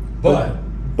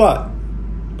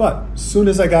 But as soon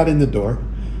as I got in the door,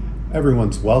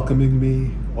 everyone's welcoming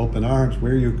me, open arms.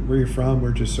 Where you from?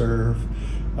 Where'd you serve?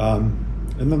 And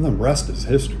then the rest is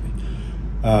history.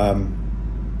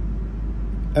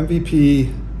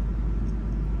 MVP,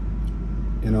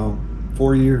 you know,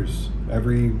 4 years.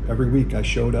 Every week I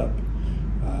showed up.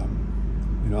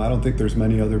 You know, I don't think there's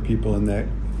many other people in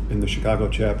the Chicago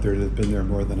chapter that have been there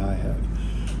more than I have.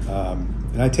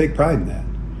 And I take pride in that.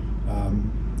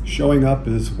 Showing up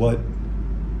is what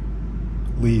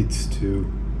leads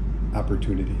to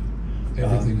opportunity.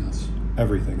 Everything else.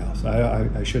 Everything else.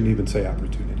 I shouldn't even say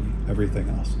opportunity. Everything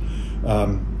else.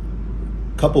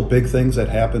 Couple big things that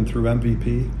happened through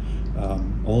MVP.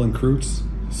 Olin Kreutz,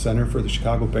 center for the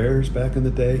Chicago Bears back in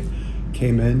the day,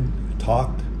 came in,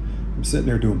 talked. I'm sitting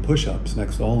there doing push-ups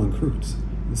next to Olin Kreutz.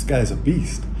 This guy's a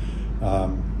beast.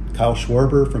 Kyle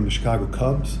Schwarber from the Chicago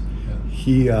Cubs,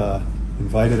 he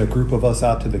invited a group of us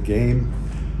out to the game.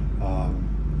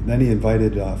 Then he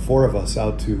invited 4 of us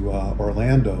out to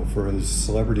Orlando for his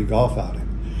celebrity golf outing.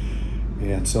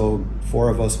 And so 4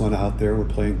 of us went out there, we're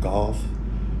playing golf.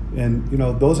 And, you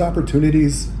know, those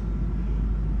opportunities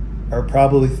are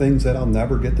probably things that I'll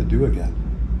never get to do again.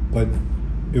 But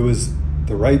it was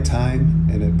the right time,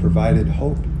 and it provided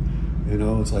hope. You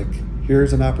know, it's like,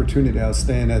 here's an opportunity. I was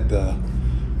staying at the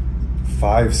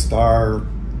 5-star, I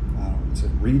don't know, is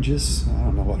it Regis? I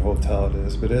don't know what hotel it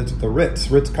is, but it's the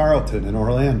Ritz-Carlton in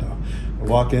Orlando. I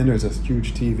walk in, there's this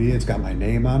huge TV, it's got my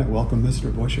name on it, welcome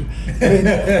Mr. Buscher. I mean,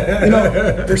 you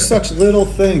know, there's such little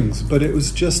things, but it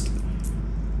was just,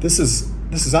 this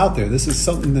is out there. This is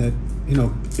something that, you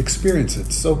know, experience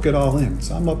it, soak it all in.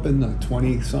 So I'm up in the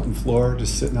 20-something floor,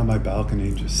 just sitting on my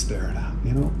balcony, just staring out,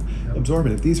 you know,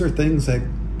 absorbing it. These are things that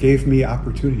gave me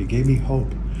opportunity, gave me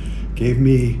hope, gave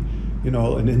me, you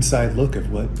know, an inside look at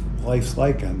what life's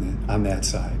like on that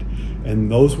side.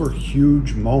 And those were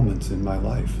huge moments in my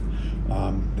life.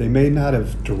 They may not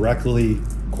have directly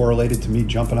correlated to me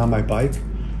jumping on my bike,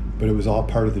 but it was all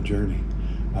part of the journey.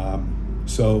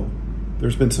 So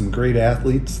there's been some great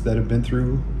athletes that have been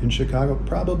through in Chicago.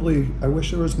 Probably, I wish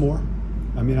there was more.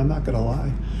 I mean, I'm not going to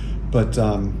lie. But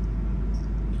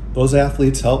those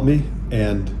athletes help me,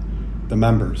 and the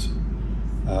members.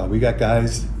 We got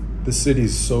guys, this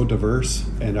city's so diverse,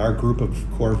 and our group of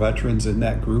core veterans in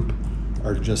that group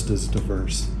are just as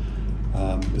diverse.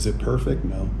 Is it perfect?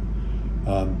 No.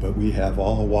 But we have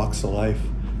all walks of life.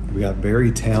 We got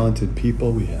very talented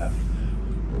people. We have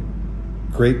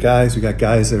great guys. We got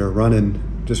guys that are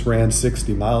just ran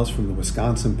 60 miles from the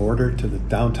Wisconsin border to the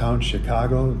downtown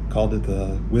Chicago, called it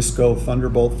the Wisco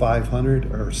Thunderbolt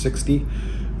 500 or 60.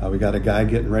 We got a guy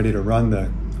getting ready to run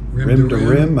the rim to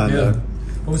rim on the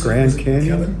Grand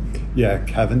Canyon.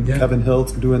 Kevin? Kevin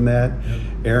Hill's doing that. Yep.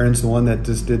 Aaron's the one that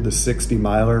just did the 60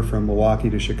 miler from Milwaukee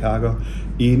to Chicago.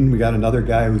 Eden, we got another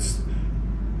guy who's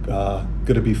going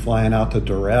to be flying out to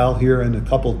Doral here in a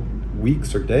couple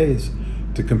weeks or days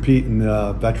to compete in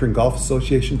the Veteran Golf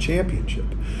Association Championship.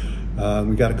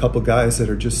 We got a couple guys that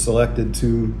are just selected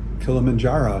to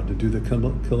Kilimanjaro to do the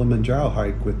Kilimanjaro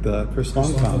hike with the Chris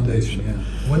Long Foundation.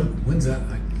 Yeah. When's that?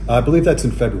 I believe that's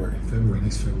in February.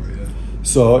 Next February, yeah.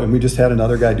 So, and we just had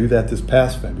another guy do that this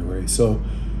past February. So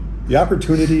the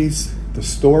opportunities, the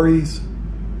stories,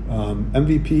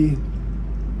 MVP,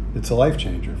 it's a life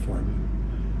changer for me.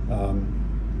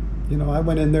 I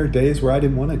went in there days where I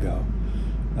didn't want to go.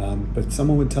 But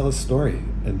someone would tell a story,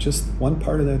 and just one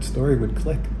part of that story would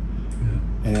click.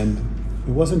 Yeah. And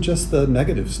it wasn't just the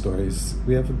negative stories.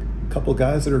 We have a couple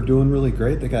guys that are doing really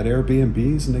great. They got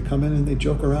Airbnbs, and they come in and they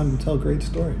joke around and tell great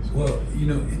stories. Well,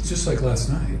 it's just like last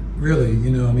night, really.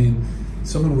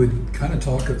 Someone would kind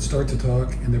of start to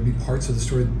talk, and there'd be parts of the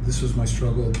story. This was my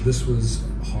struggle. This was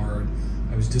hard.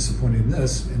 I was disappointed in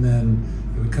this, and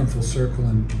then it would come full circle.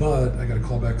 But I got a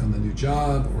call back on the new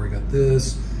job, or I got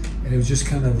this. And it was just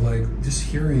kind of like just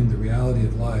hearing the reality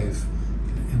of life.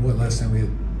 And last night we had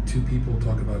 2 people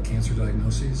talk about cancer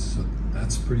diagnoses, so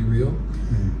that's pretty real.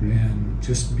 Mm-hmm. And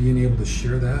just being able to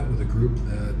share that with a group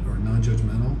that are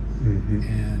non-judgmental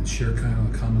and share kind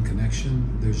of a common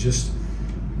connection. There's just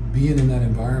being in that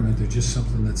environment, there's just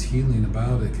something that's healing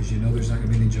about it, because there's not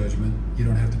going to be any judgment. You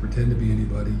don't have to pretend to be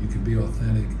anybody. You can be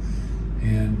authentic.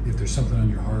 And if there's something on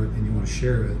your heart and you want to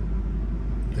share it,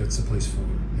 that's the place for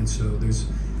it. And so there's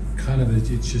kind of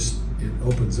it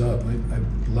opens up. Our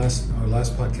last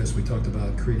podcast we talked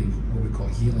about creating what we call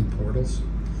healing portals,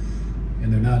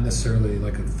 and they're not necessarily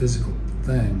like a physical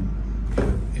thing,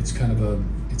 but it's kind of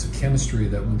it's a chemistry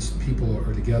that once people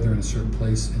are together in a certain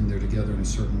place and they're together in a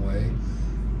certain way,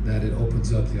 that it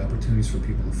opens up the opportunities for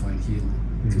people to find healing,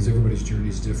 because everybody's journey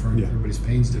is different, everybody's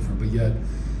pain's different, but yet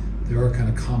there are kind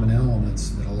of common elements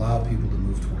that allow people to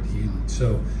move toward healing.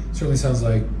 So it certainly sounds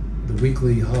like the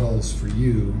weekly huddles for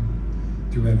you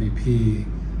through MVP,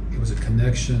 it was a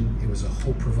connection, it was a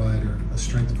hope provider, a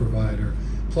strength provider.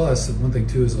 Plus, one thing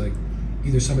too is like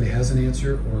either somebody has an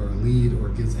answer or a lead or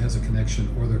has a connection,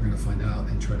 or they're going to find out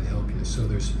and try to help you. So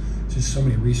there's just so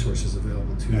many resources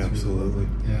available to you. Absolutely.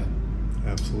 Yeah.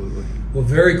 Absolutely. Well,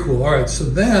 very cool. All right, so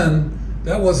then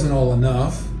that wasn't all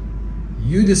enough.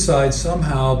 You decide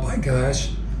somehow, by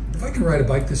gosh, if I can ride a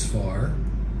bike this far,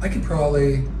 I could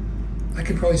probably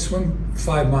swim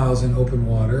 5 miles in open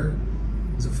water.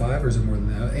 Is it 5 or is it more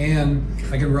than that? And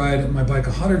I can ride my bike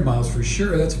 100 miles for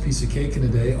sure. That's a piece of cake in a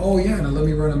day. Oh yeah, and let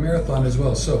me run a marathon as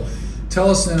well. So tell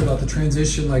us then about the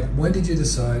transition. Like, when did you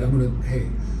decide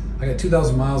I got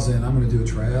 2,000 miles in, I'm gonna do a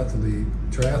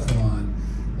triathlon.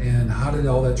 And how did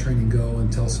all that training go?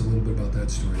 And tell us a little bit about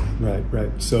that story. Right.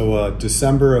 So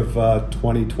December of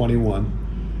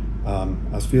 2021, I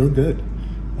was feeling good.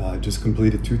 Just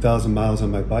completed 2,000 miles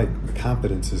on my bike. The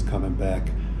confidence is coming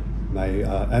back. My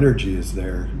energy is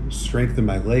there. Strength in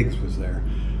my legs was there.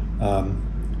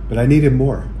 But I needed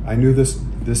more. I knew this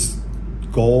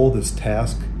goal, this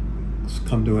task, has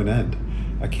come to an end.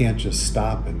 I can't just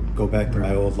stop and go back to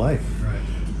my old life. Right.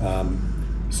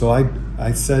 So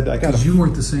I said, I got to... Because you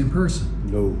weren't the same person.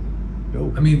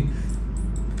 No. I mean,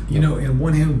 in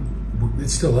one hand,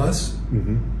 it's still us,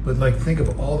 but like think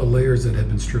of all the layers that had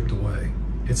been stripped away.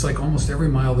 It's like almost every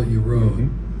mile that you rode,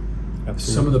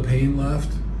 some of the pain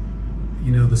left,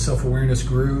 the self-awareness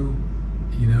grew,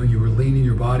 you were leaning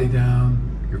your body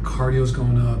down, your cardio's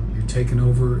going up, you're taking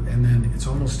over, and then it's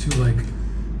almost too like,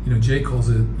 Jay calls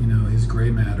it, his gray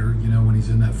matter, when he's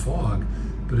in that fog.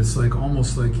 But it's like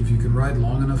almost like if you can ride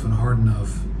long enough and hard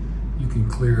enough, you can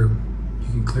clear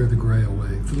the gray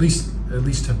away, at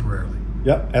least temporarily.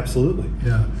 Yep, absolutely.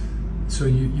 Yeah. So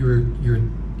you're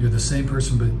the same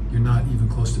person, but you're not even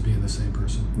close to being the same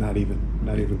person. Not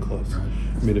even close. Right.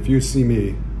 I mean, if you see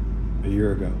me a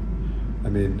year ago,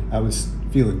 I was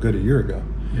feeling good a year ago.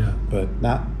 Yeah. But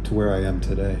not to where I am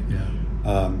today. Yeah.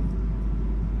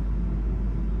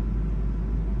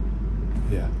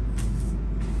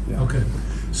 Yeah. Okay.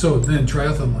 So then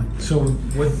triathlon line. So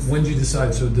when did you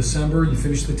decide? So December, you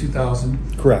finished the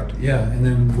 2000. Correct. Yeah, and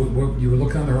then what you were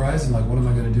looking on the horizon, like, what am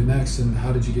I going to do next, and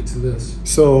how did you get to this?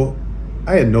 So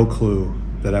I had no clue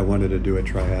that I wanted to do a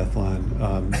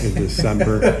triathlon in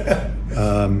December.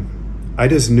 I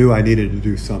just knew I needed to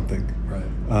do something. Right.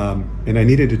 And I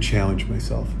needed to challenge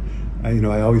myself.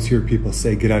 I always hear people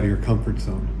say, get out of your comfort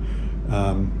zone.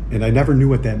 And I never knew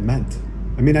what that meant.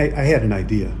 I mean, I had an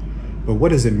idea, but what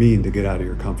does it mean to get out of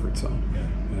your comfort zone?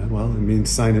 Yeah. Well, it means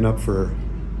signing up for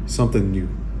something you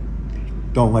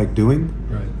don't like doing,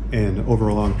 Right. and over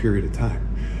a long period of time.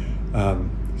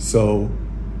 So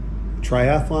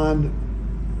triathlon,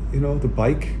 the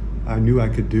bike, I knew I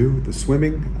could do. The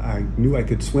swimming, I knew I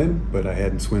could swim, but I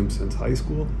hadn't swum since high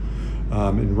school.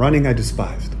 And running, I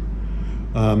despised.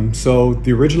 So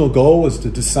the original goal was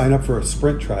to just sign up for a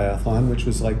sprint triathlon, which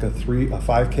was like a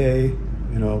 5K,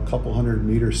 a couple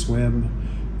 100-meter swim,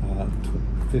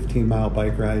 15-mile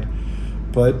bike ride.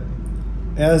 But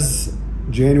as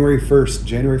January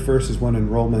 1st is when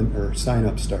enrollment or sign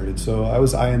up started. So I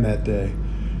was eyeing that day.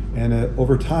 And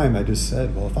over time, I just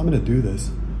said, well, if I'm going to do this,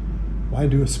 why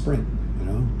do a sprint?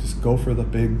 Just go for the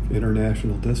big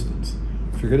international distance.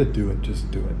 If you're going to do it, just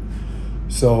do it.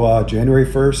 So January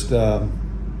 1st,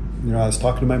 I was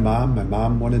talking to my mom. My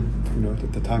mom wanted,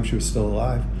 at the time she was still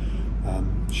alive,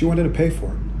 she wanted to pay for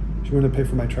it. She wanted to pay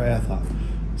for my triathlon.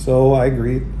 So I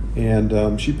agreed,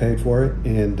 and she paid for it.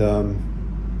 And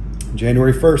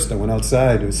January 1st, I went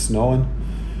outside. It was snowing,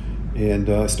 and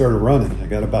I started running. I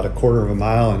got about a quarter of a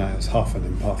mile, and I was huffing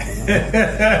and puffing.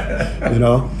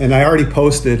 And I already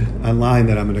posted online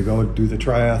that I'm going to go do the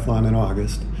triathlon in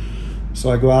August.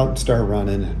 So I go out and start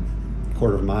running, and a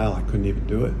quarter of a mile, I couldn't even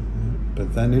do it.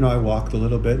 But then, I walked a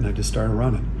little bit, and I just started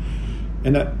running.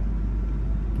 And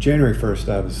January 1st,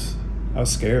 I was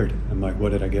scared. I'm like,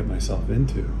 what did I get myself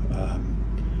into?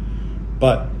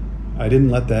 But I didn't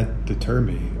let that deter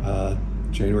me.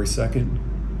 January 2nd,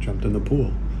 jumped in the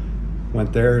pool.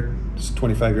 Went there, it's a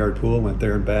 25-yard pool, went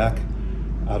there and back,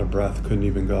 out of breath, couldn't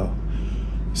even go.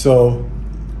 So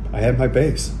I had my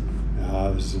base. I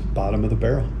was at the bottom of the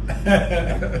barrel.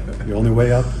 The only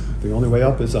way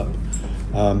up is up.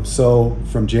 So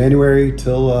from January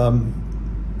till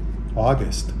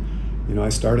August, I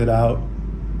started out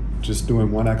just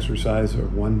doing one exercise or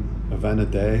one event a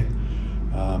day.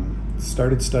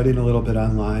 Started studying a little bit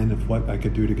online of what I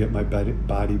could do to get my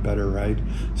body better right.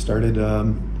 Started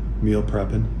meal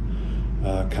prepping,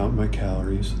 counting my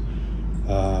calories.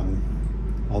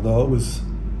 Although it was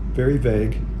very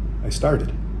vague, I started.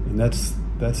 And that's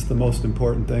the most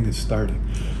important thing, is starting.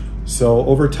 So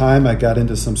over time, I got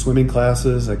into some swimming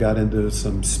classes, I got into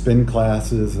some spin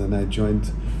classes, and I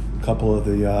joined a couple of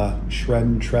the shred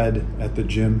and tread at the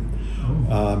gym,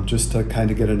 just to kind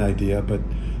of get an idea. But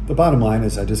the bottom line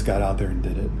is I just got out there and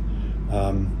did it.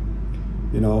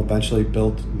 Eventually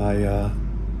built my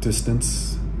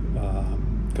distance,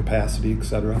 capacity,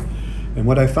 etc. And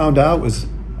what I found out was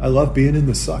I love being in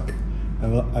the suck. I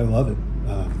love it.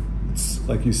 It's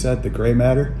like you said, the gray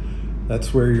matter.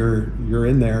 That's where you're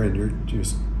in there, and you're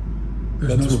just.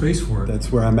 There's no space for it.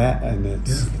 That's where I'm at, and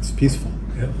it's peaceful.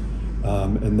 Yeah.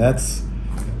 And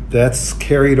that's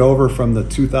carried over from the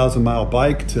 2,000-mile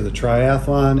bike to the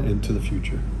triathlon and to the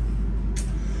future.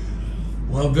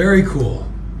 Well, very cool.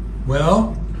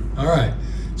 Well, all right.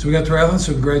 So we got triathlon.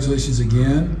 So congratulations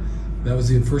again. That was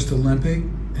the first Olympic.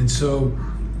 And so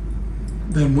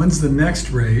then when's the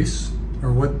next race?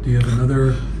 Or what, do you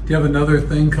have another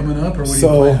thing coming up, or what are you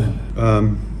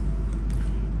planning?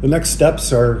 The next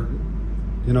steps are,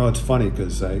 it's funny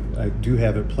because I do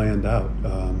have it planned out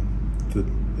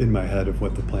in my head of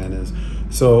what the plan is.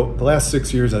 So the last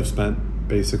 6 years I've spent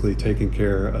basically taking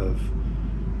care of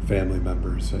family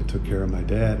members. I took care of my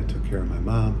dad, I took care of my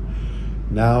mom.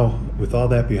 Now, with all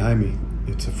that behind me,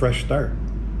 it's a fresh start.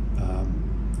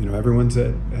 Everyone's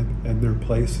at their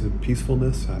place of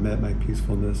peacefulness. I'm at my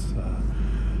peacefulness.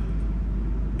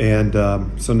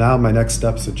 So now my next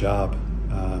step's a job.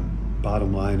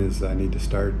 Bottom line is I need to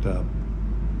start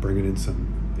bringing in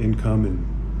some income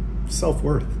and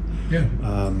self-worth. Yeah.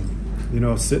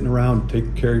 Sitting around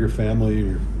taking care of your family,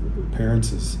 your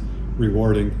parents is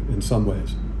rewarding in some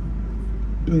ways,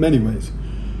 in many ways.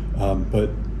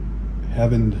 But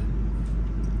having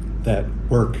that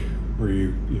work where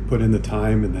you put in the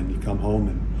time and then you come home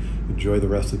and enjoy the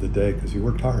rest of the day because you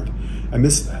worked hard. I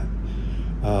miss that.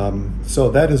 So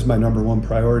that is my number one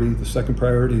priority. The second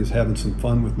priority is having some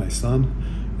fun with my son.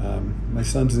 My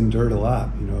son's endured a lot.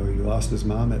 He lost his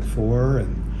mom at 4,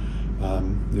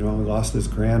 and he lost his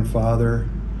grandfather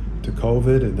to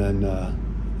COVID, and then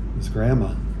his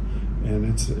grandma. and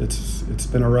it's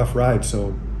been a rough ride.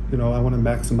 So, you know, I want to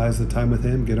maximize the time with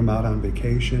him, get him out on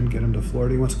vacation, get him to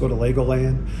Florida. He wants to go to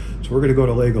Legoland, so we're going to go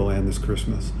to Legoland this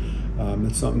Christmas.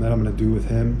 It's something that I'm going to do with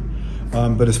him.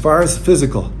 But as far as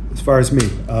physical, as far as me,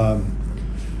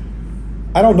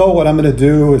 I don't know what I'm going to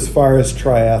do as far as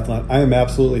triathlon. I am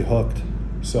absolutely hooked.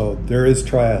 So there is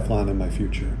triathlon in my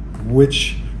future.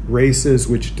 Which races,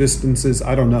 which distances,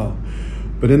 I don't know.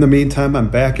 But in the meantime, I'm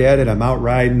back at it. I'm out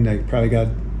riding. I probably got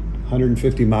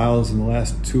 150 miles in the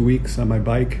last 2 weeks on my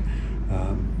bike,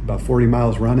 about 40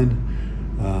 miles running.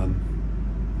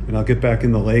 And I'll get back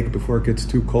in the lake before it gets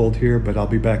too cold here, but I'll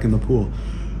be back in the pool.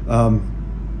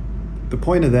 The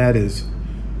point of that is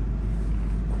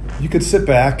you could sit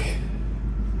back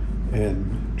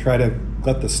and try to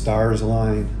let the stars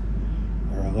align,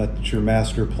 or let your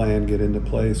master plan get into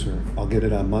place, or I'll get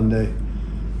it on Monday.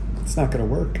 It's not going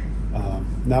to work,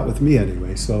 not with me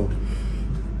anyway. So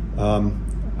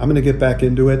I'm going to get back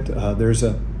into it. There's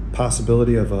a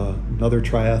possibility of another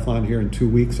triathlon here in 2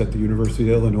 weeks at the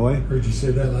University of Illinois. Heard you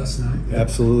say that last night. Yeah.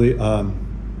 Absolutely.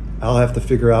 I'll have to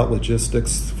figure out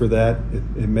logistics for that.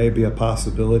 It may be a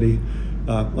possibility.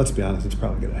 Let's be honest, it's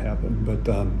probably going to happen. But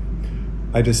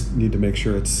I just need to make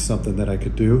sure it's something that I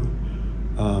could do.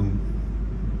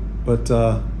 But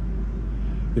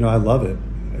you know, I love it.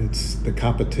 It's the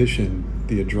competition,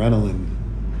 the adrenaline.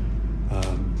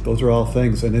 Those are all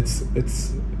things, and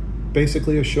it's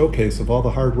basically a showcase of all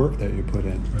the hard work that you put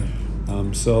in.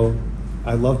 Right. So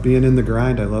I love being in the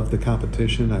grind. I love the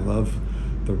competition. I love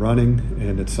the running,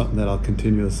 and it's something that I'll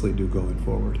continuously do going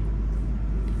forward.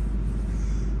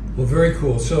 Well, very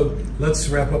cool. So let's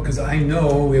wrap up, because I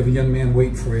know we have a young man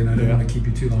waiting for you, and I don't want to keep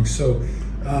you too long. So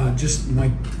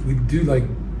we do like,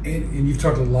 and you've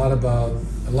talked a lot about,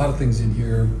 a lot of things in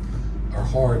here are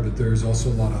hard, but there's also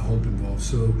a lot of hope involved.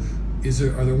 So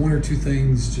are there one or two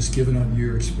things, just given on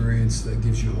your experience, that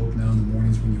gives you hope now in the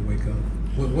mornings when you wake up?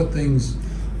 What things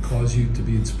cause you to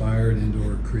be inspired and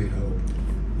or create hope?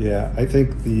 Yeah, I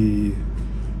think the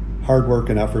hard work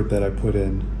and effort that I put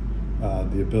in,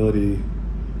 the ability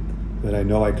that I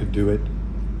know I could do it,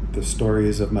 the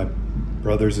stories of my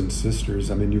brothers and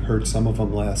sisters. I mean, you heard some of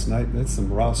them last night. That's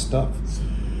some raw stuff.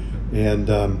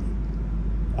 And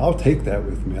I'll take that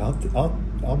with me.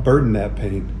 I'll burden that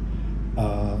pain,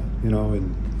 you know,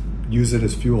 and use it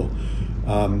as fuel.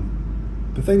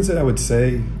 The things that I would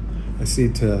say, I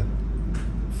see to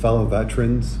fellow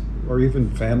veterans or even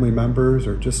family members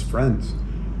or just friends,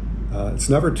 it's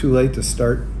never too late to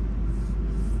start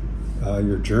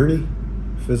your journey,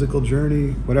 physical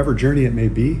journey, whatever journey it may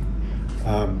be.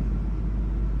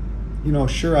 You know,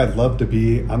 sure, I'd love to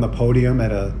be on the podium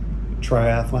at a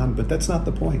triathlon, but that's not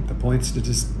the point. The point's to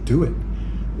just do it,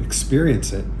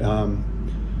 experience it.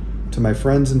 To my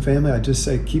friends and family, I just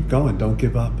say, keep going, don't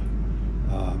give up.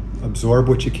 Absorb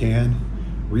what you can,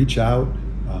 reach out.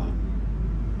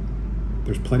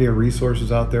 There's plenty of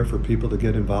resources out there for people to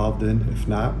get involved in. If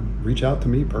not, reach out to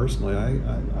me personally.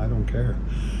 I don't care.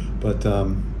 But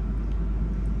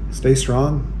stay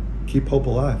strong, keep hope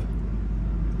alive.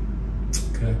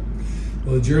 Okay.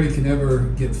 Well, the journey can never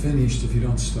get finished if you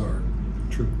don't start.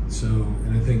 True. So,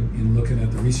 and I think in looking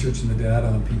at the research and the data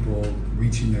on people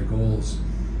reaching their goals,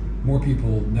 more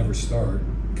people never start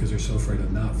because they're so afraid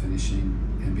of not finishing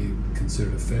and be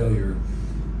considered a failure.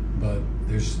 But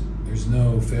there's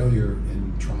no failure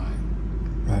in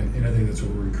trying. Right. And I think that's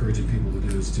what we're encouraging people to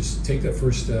do, is just take that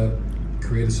first step,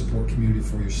 create a support community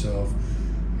for yourself.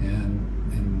 And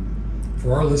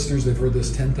for our listeners, they've heard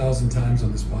this 10,000 times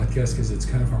on this podcast, because it's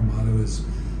kind of our motto is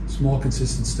small,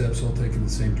 consistent steps all taken in the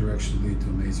same direction lead to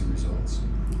amazing results.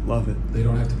 Love it. They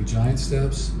don't have to be giant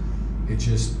steps. It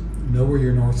just know where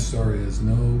your North Star is,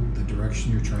 know the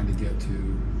direction you're trying to get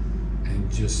to,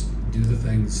 and just do the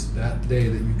things that day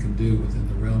that you can do within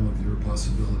the realm of your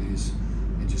possibilities,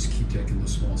 and just keep taking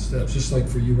those small steps. Just like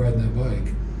for you riding that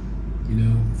bike, you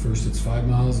know, first it's 5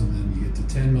 miles, and then you get to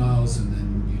 10 miles, and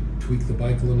then you tweak the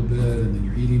bike a little bit, and then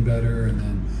you're eating better, and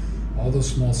then all those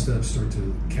small steps start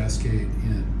to cascade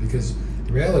in. Because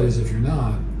the reality is, if you're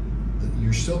not,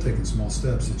 you're still taking small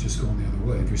steps, it's just going the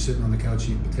other way. If you're sitting on the couch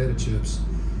eating potato chips,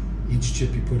 each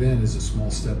chip you put in is a small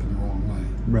step in the wrong way.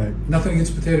 Right. Nothing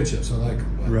against potato chips, I like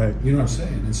them, but right. You know what I'm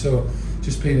saying? And so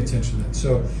just paying attention to that.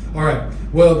 So, all right,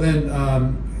 well then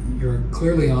you're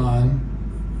clearly on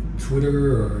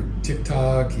Twitter or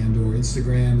TikTok and or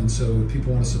Instagram, and so if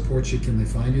people want to support you, can they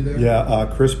find you there? Yeah,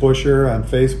 Chris Buscher on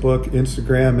Facebook,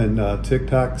 Instagram, and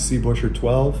TikTok,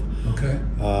 cbuscher12. Okay.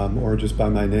 Or just by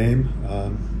my name.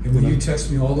 And will you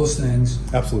text me all those things?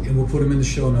 Absolutely. And we'll put them in the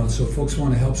show notes. So if folks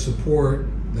want to help support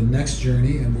the next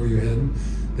journey and where you're heading,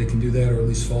 they can do that, or at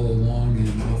least follow along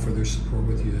and offer their support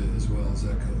with you as well as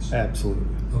that goes. Absolutely.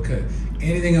 Okay.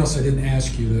 Anything else I didn't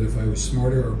ask you that if I was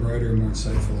smarter or brighter or more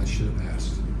insightful, I should have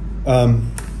asked?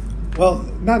 Well,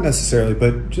 not necessarily,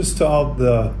 but just to all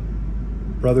the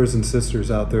brothers and sisters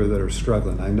out there that are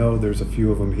struggling. I know there's a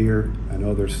few of them here. I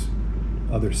know there's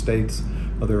other states,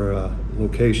 other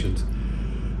locations.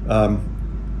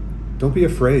 Don't be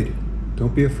afraid.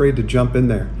 Don't be afraid to jump in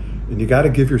there. And you got to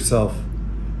give yourself,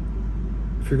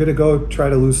 if you're going to go try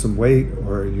to lose some weight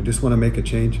or you just want to make a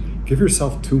change, give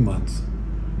yourself 2 months.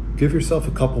 Give yourself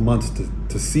a couple months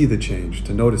to see the change,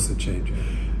 to notice the change.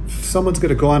 If someone's going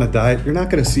to go on a diet, you're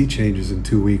not going to see changes in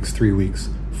 2 weeks, 3 weeks,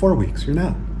 4 weeks. You're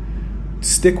not.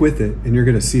 Stick with it and you're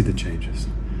going to see the changes.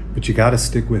 But you got to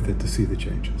stick with it to see the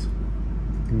changes.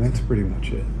 And that's pretty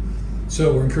much it.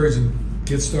 So we're encouraging,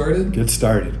 get started. Get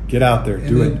started. Get out there. And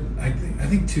do it. I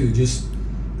think too, just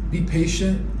be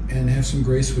patient and have some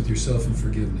grace with yourself and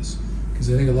forgiveness.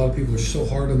 Because I think a lot of people are so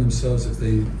hard on themselves if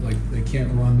they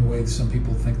can't run the way some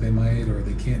people think they might, or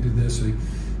they can't do this. Or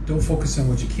don't focus on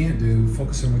what you can't do.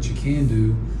 Focus on what you can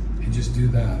do, and just do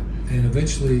that. And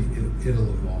eventually, it'll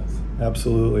evolve.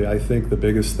 Absolutely. I think the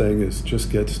biggest thing is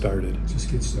just get started.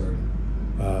 Just get started.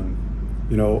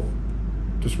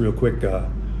 Just real quick,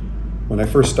 when I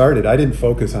first started, I didn't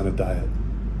focus on a diet.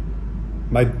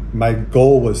 My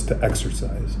goal was to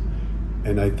exercise.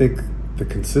 And I think the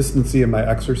consistency of my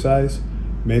exercise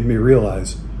made me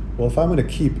realize, well, if I'm going to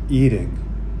keep eating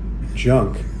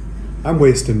junk, I'm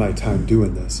wasting my time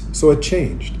doing this. So it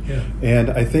changed. Yeah. And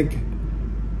I think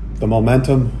the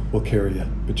momentum will carry you,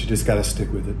 but you just got to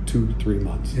stick with it 2 to 3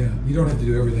 months. Yeah, you don't have to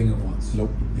do everything at once.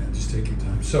 Nope. Yeah, just take your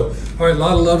time. So, all right, a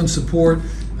lot of love and support,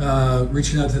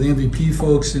 reaching out to the MVP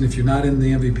folks, and if you're not in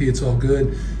the MVP, it's all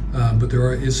good, but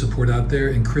there is support out there.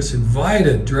 And Chris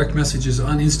invited direct messages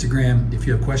on Instagram if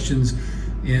you have questions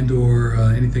and or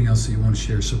anything else that you want to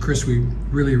share. So, Chris, we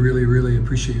really, really, really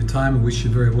appreciate your time and wish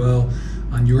you very well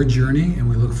on your journey, and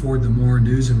we look forward to more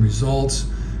news and results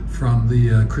from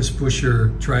the Chris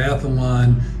Buscher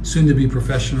triathlon, soon to be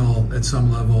professional at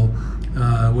some level,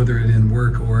 whether it in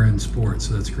work or in sports.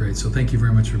 So that's great. So thank you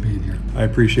very much for being here. I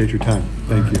appreciate your time.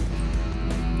 Thank you.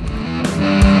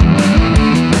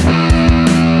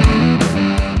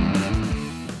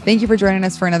 Thank you for joining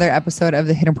us for another episode of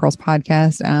the Hidden Pearls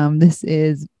podcast. This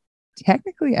is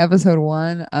technically episode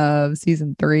 1 of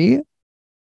season 3.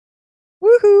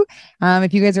 Woohoo!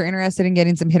 If you guys are interested in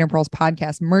getting some Hidden Pearls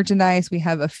podcast merchandise, we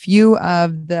have a few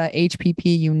of the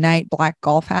HPP Unite black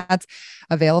golf hats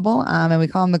available. And we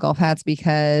call them the golf hats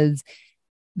because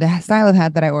the style of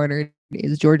hat that I ordered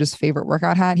is George's favorite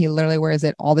workout hat. He literally wears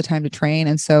it all the time to train.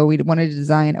 And so we wanted to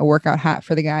design a workout hat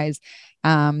for the guys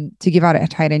to give out at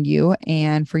Tight End U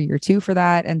and for year 2 for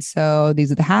that. And so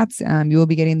these are the hats. You will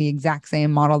be getting the exact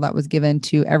same model that was given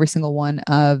to every single one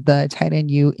of the Tight End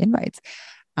U invites.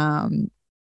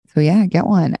 So yeah, get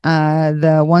one.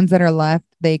 The ones that are left,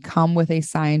 they come with a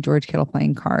signed George Kittle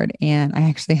playing card. And I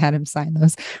actually had him sign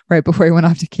those right before he went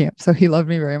off to camp. So he loved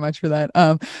me very much for that.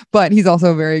 But he's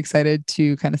also very excited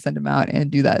to kind of send them out and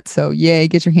do that. So yay,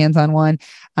 get your hands on one.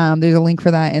 There's a link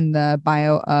for that in the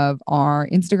bio of our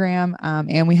Instagram.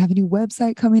 And we have a new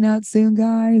website coming out soon,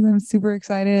 guys. I'm super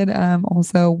excited.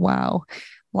 Also, wow.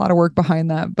 A lot of work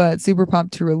behind that, but super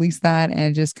pumped to release that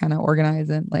and just kind of organize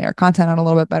and lay our content out a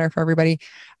little bit better for everybody.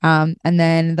 And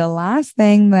then the last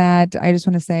thing that I just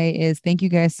want to say is thank you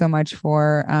guys so much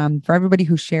for everybody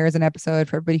who shares an episode,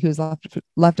 for everybody who's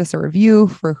left us a review,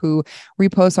 for who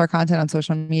reposts our content on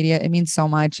social media. It means so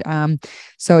much.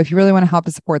 So if you really want to help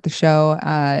us support the show,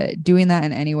 doing that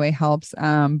in any way helps.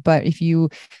 But if you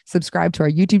subscribe to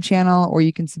our YouTube channel, or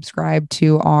you can subscribe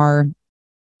to our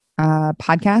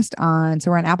podcast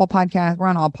so we're on Apple Podcast, we're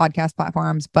on all podcast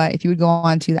platforms, but if you would go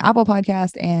on to the Apple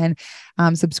Podcast and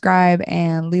subscribe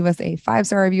and leave us a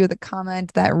 5-star review with a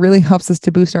comment, that really helps us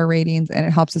to boost our ratings and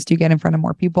it helps us to get in front of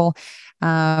more people.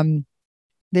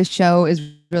 This show is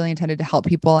really intended to help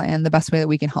people, and the best way that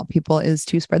we can help people is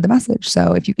to spread the message.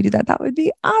 So if you could do that, that would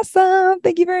be awesome.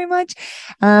 Thank you very much.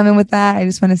 And with that, I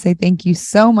just want to say thank you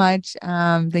so much.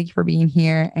 Thank you for being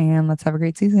here, and let's have a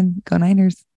great season. Go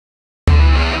Niners.